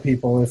reskilling of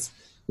people,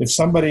 if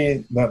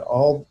somebody that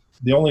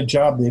the only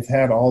job they've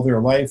had all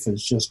their life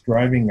is just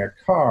driving a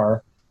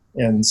car,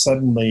 and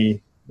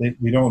suddenly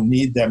we don't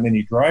need that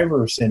many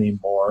drivers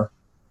anymore,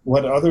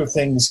 what other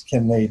things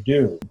can they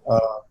do?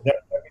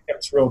 That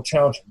becomes real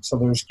challenging. So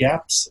there's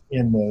gaps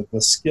in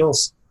the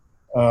skills,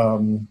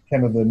 kind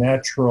of the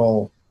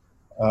natural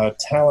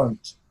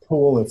talent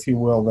pool, if you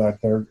will, that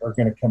are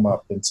going to come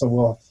up. And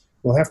so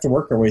we'll have to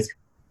work our way through.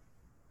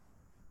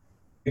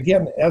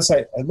 Again, as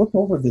I look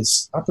over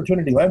this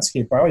opportunity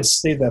landscape, I always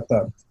say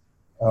that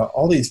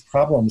all these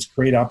problems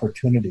create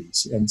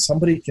opportunities, and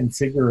somebody can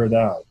figure it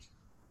out.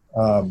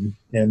 And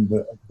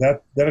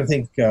that I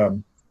think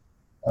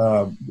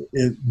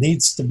it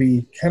needs to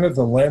be kind of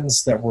the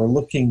lens that we're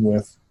looking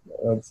with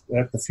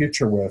at the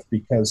future with,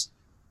 because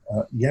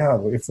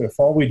if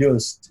all we do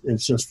is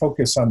just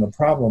focus on the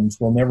problems,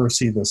 we'll never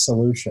see the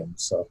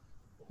solutions. So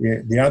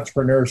the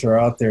entrepreneurs are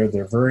out there.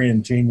 They're very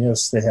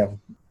ingenious. They have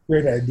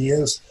great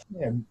ideas.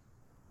 And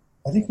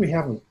I think we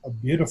have a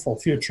beautiful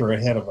future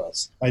ahead of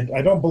us.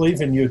 I don't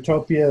believe in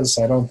utopias.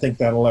 I don't think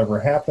that'll ever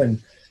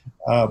happen.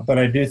 But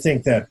I do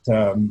think that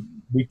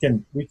we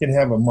can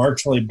have a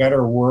marginally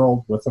better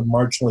world with a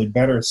marginally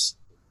better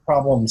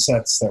problem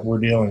sets that we're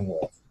dealing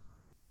with.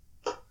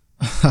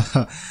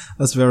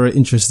 That's very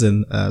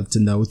interesting to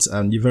note,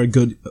 and you're very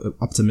good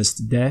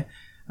optimist there.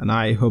 And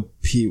I hope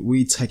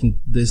we taking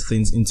these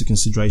things into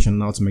consideration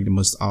now to make the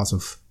most out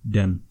of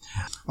them.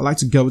 I'd like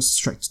to go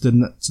straight to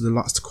the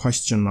last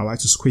question. I'd like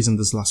to squeeze in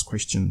this last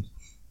question.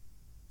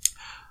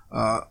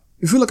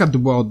 If we look at the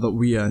world that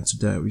we are in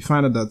today, we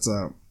find out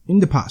that in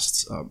the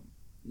past,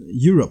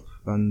 Europe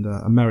and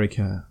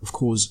America, of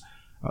course,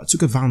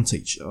 took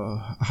advantage,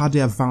 had the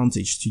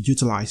advantage to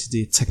utilize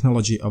the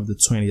technology of the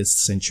 20th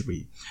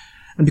century.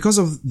 And because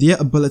of their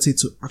ability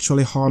to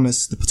actually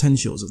harness the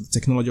potentials of the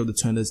technology of the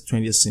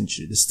 20th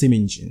century, the steam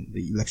engine,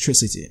 the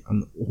electricity,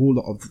 and a whole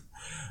lot of,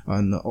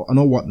 and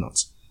all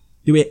whatnot,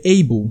 they were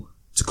able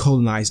to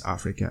colonize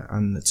Africa.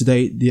 And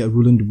today they are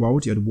ruling the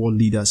world, they are the world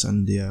leaders,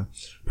 and they are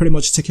pretty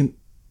much taking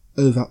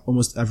over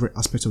almost every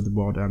aspect of the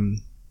world, and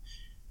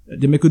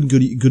they make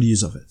good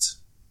use of it.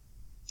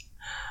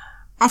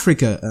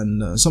 Africa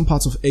and some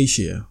parts of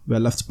Asia were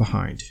left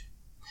behind.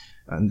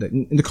 And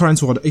in the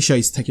current world, Asia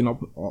is taking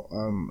up,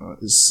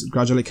 is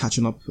gradually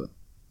catching up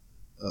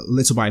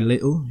little by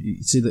little.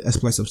 You see the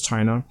exploits of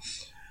China.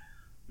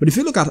 But if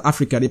you look at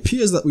Africa, it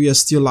appears that we are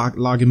still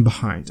lagging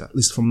behind. At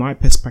least from my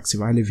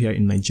perspective, I live here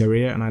in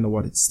Nigeria and I know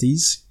what it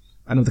is.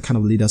 I know the kind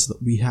of leaders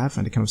that we have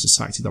and the kind of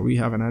society that we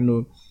have. And I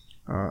know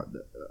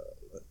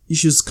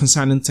issues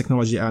concerning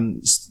technology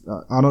and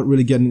are not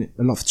really getting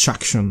enough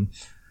traction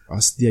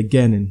as they are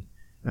gaining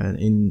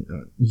in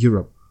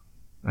Europe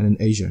and in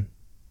Asia.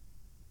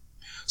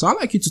 So I'd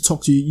like you to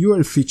talk to you. You are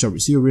a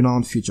futurist, you're a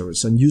renowned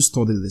futurist, and you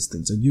study these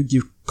things, and you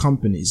give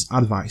companies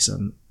advice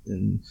and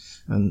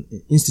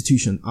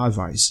institution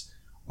advice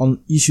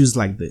on issues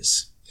like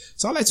this.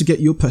 So I'd like to get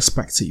your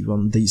perspective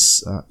on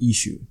this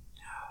issue.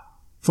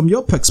 From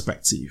your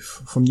perspective,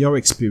 from your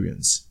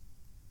experience,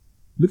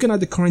 looking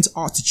at the current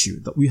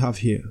attitude that we have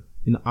here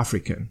in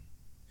Africa,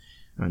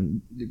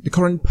 and the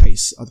current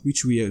pace at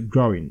which we are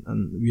growing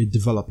and we are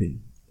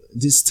developing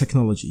these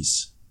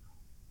technologies,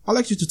 I'd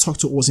like you to talk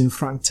to us in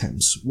frank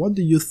terms. What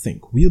do you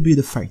think will be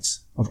the fate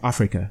of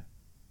Africa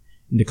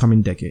in the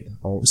coming decade,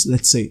 or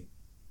let's say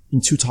in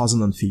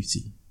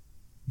 2050,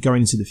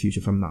 going into the future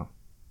from now?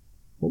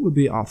 What will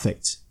be our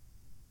fate?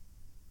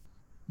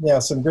 Yeah,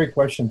 some great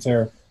questions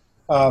there.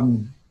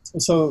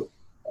 So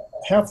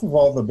half of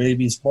all the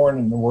babies born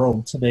in the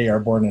world today are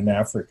born in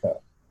Africa.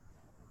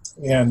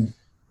 And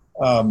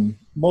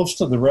most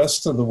of the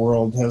rest of the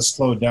world has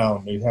slowed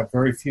down. We have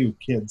very few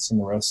kids in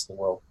the rest of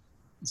the world.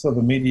 So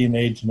the median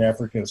age in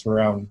Africa is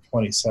around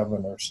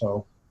 27 or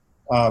so.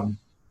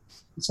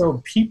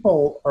 So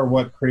people are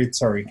what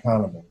creates our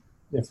economy.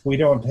 If we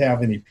don't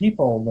have any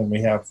people, then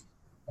we have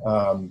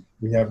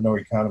no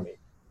economy.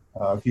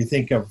 If you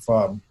think of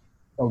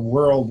a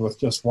world with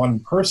just one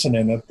person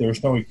in it,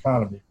 there's no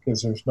economy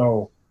because there's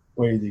no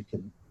way you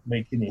can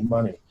make any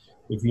money.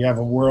 If you have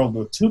a world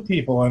with two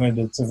people in it,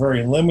 it's a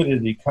very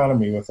limited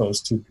economy with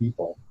those two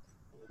people.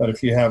 But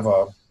if you have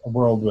a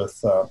world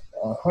with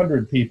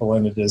 100 people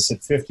in it, is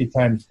it 50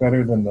 times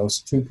better than those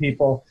two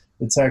people?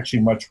 It's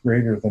actually much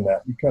greater than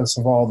that because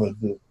of all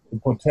the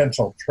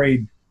potential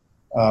trade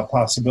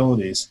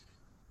possibilities.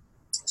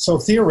 So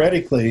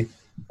theoretically,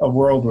 a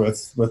world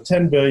with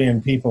 10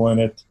 billion people in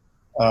it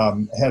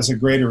has a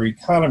greater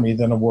economy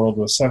than a world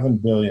with 7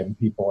 billion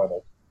people in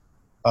it.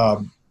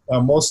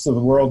 Most of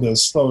the world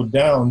has slowed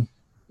down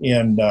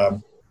and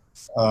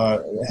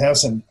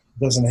doesn't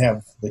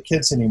have the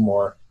kids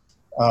anymore.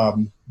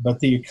 But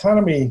the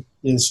economy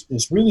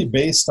is really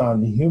based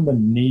on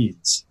human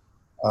needs.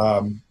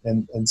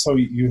 And so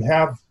you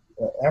have,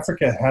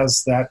 Africa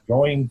has that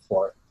going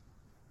for it.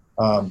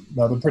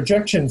 Now the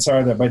projections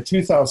are that by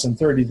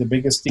 2030, the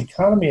biggest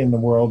economy in the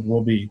world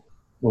will be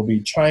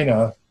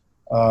China,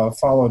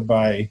 followed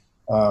by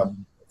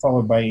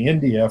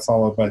India,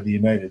 followed by the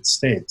United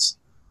States.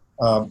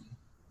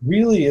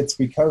 Really, it's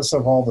because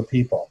of all the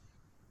people.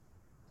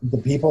 The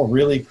people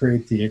really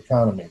create the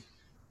economy.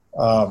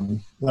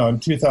 Now in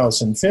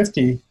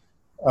 2050,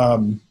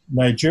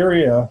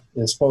 Nigeria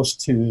is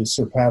supposed to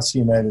surpass the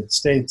United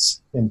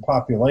States in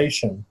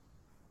population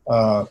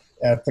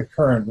at the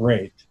current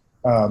rate,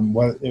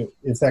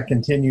 if that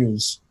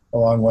continues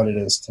along what it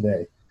is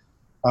today.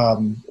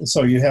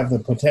 So you have the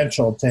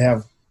potential to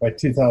have, by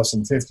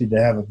 2050, to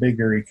have a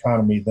bigger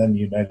economy than the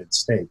United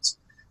States.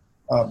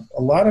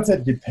 A lot of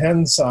it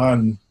depends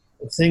on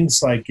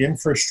things like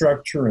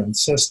infrastructure and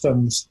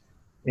systems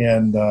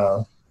and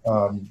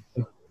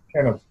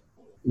kind of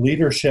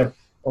leadership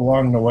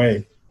along the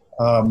way.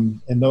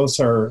 And there's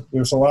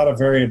a lot of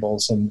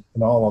variables in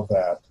all of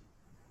that.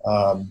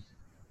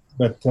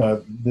 But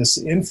this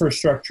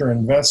infrastructure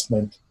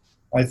investment,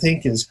 I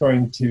think, is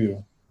going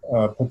to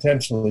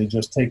potentially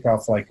just take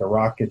off like a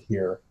rocket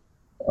here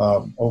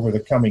over the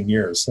coming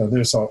years. So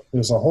there's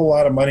a whole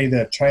lot of money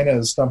that China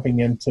is dumping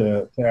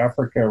into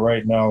Africa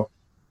right now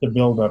to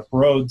build up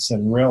roads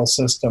and rail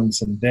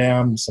systems and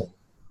dams,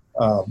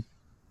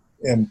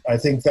 and I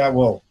think that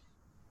will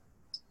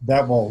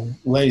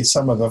lay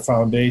some of the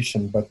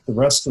foundation. But the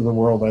rest of the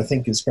world, I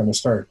think, is going to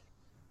start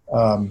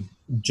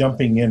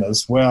jumping in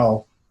as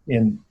well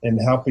in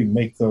helping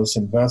make those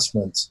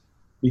investments.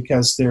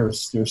 because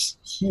there's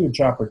huge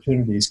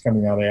opportunities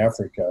coming out of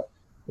Africa,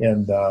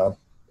 and I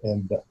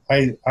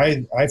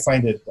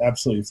find it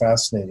absolutely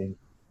fascinating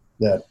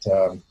that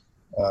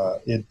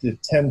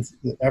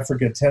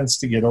Africa tends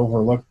to get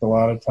overlooked a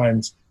lot of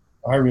times.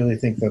 I really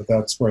think that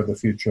that's where the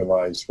future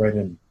lies, right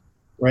in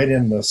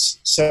the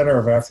center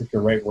of Africa,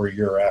 right where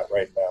you're at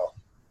right now.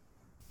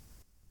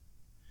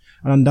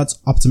 And on that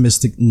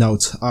optimistic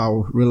note, I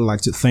would really like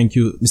to thank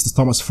you, Mr.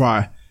 Thomas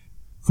Frey,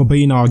 for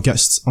being our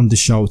guest on the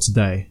show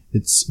today.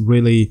 It's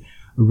really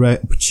a rare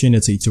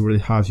opportunity to really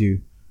have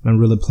you, and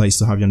really pleased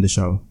to have you on the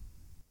show.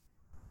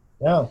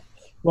 Yeah.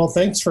 Well,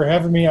 thanks for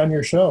having me on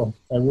your show.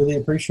 I really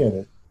appreciate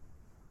it.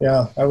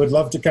 Yeah, I would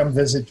love to come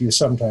visit you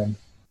sometime.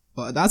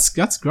 Well, that's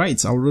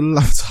great. I would really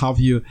love to have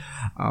you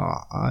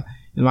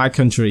in my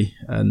country,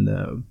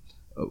 and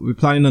we're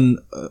planning on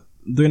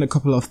doing a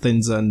couple of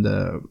things and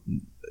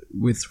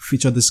with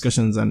future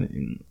discussions,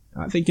 and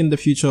I think in the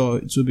future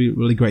it will be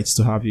really great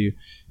to have you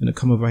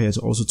come over here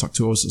to also talk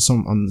to us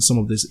on some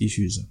of these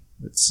issues.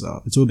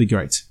 It will be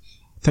great.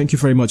 Thank you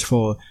very much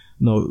for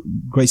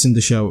gracing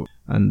the show,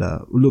 and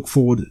we look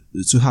forward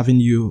to having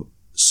you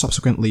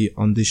subsequently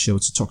on this show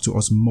to talk to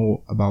us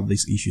more about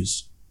these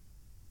issues.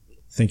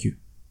 Thank you.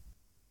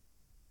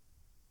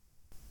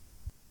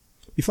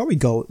 Before we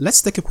go,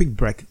 let's take a quick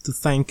break to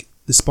thank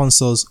the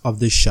sponsors of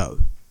this show.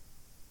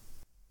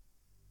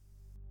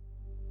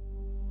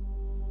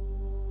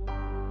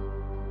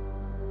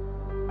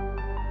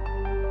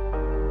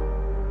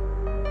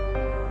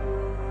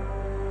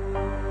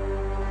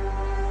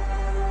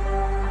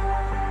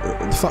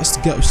 The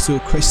first goes to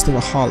Christopher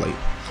Harley.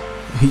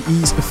 He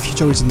is a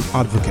futurism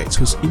advocate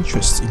whose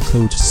interests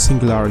include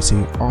singularity,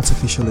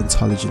 artificial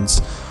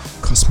intelligence,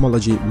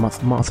 cosmology,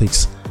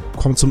 mathematics,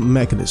 quantum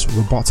mechanics,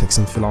 robotics,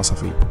 and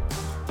philosophy.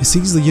 He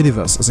sees the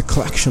universe as a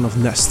collection of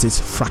nested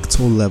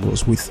fractal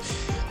levels, with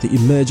the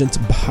emergent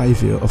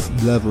behavior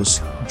of levels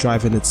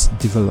driving its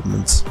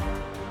development.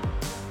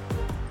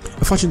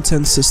 A Fortune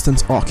 10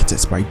 systems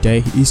architect by day,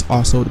 he is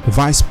also the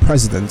vice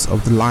president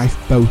of the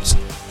Lifeboat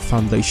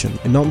Foundation,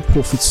 a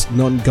non-profit,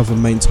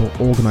 non-governmental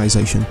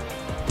organization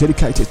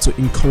dedicated to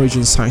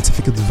encouraging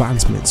scientific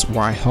advancements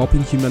while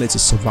helping humanity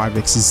survive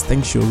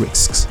existential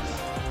risks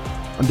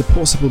and the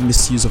possible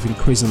misuse of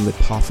increasingly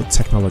powerful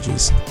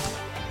technologies.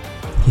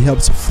 He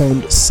helped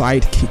found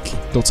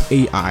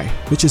Sidekick.ai,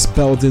 which is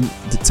building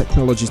the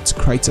technology to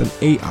create an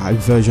AI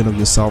version of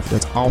yourself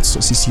that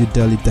outsources your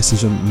daily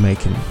decision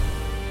making.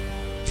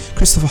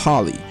 Christopher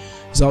Harley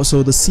is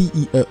also the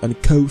CEO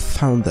and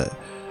co-founder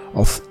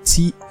of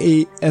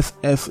TAFFDS.org.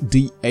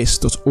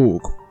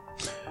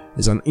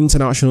 It's an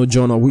international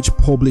journal which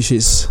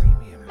publishes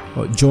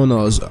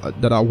journals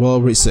that are well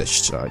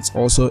researched. It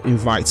also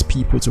invites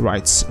people to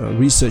write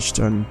researched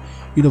and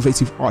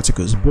innovative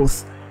articles,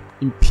 both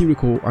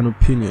empirical and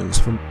opinions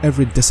from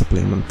every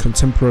discipline on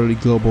contemporary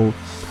global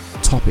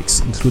topics,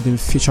 including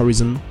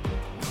futurism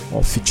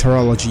or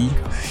futurology,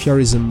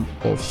 futurism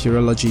or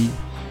futurology,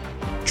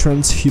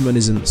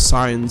 transhumanism,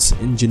 science,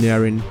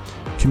 engineering,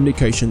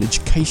 communication,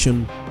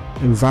 education,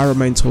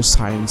 environmental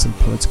science, and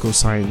political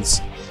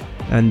science.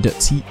 And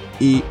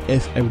TAFFDS.org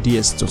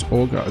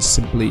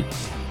simply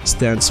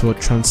stands for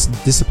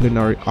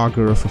Transdisciplinary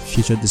Agora for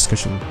Future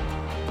Discussion.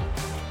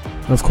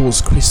 And of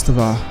course,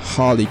 Christopher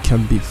Harley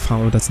can be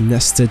found at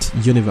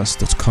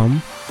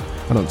nesteduniverse.com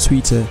and on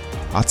Twitter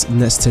at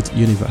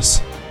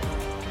nesteduniverse.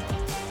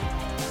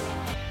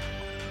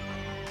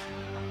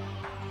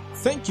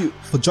 Thank you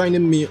for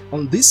joining me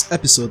on this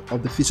episode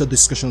of the Future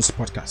Discussions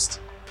podcast.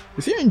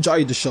 If you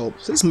enjoyed the show,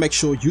 please make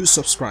sure you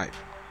subscribe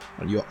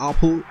on your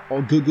Apple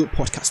or Google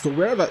podcast or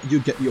wherever you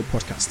get your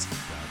podcast.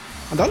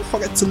 And don't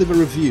forget to leave a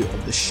review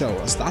of the show,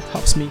 as that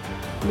helps me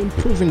in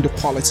improving the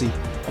quality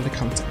of the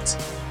content.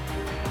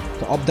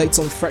 For updates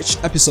on fresh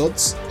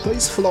episodes,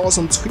 please follow us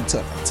on Twitter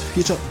at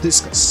Future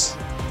Discuss.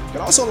 You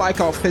can also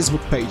like our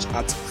Facebook page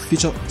at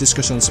Future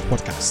Discussions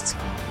Podcast.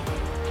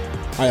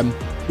 I am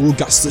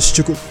Augustus.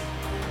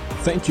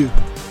 Thank you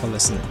for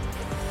listening.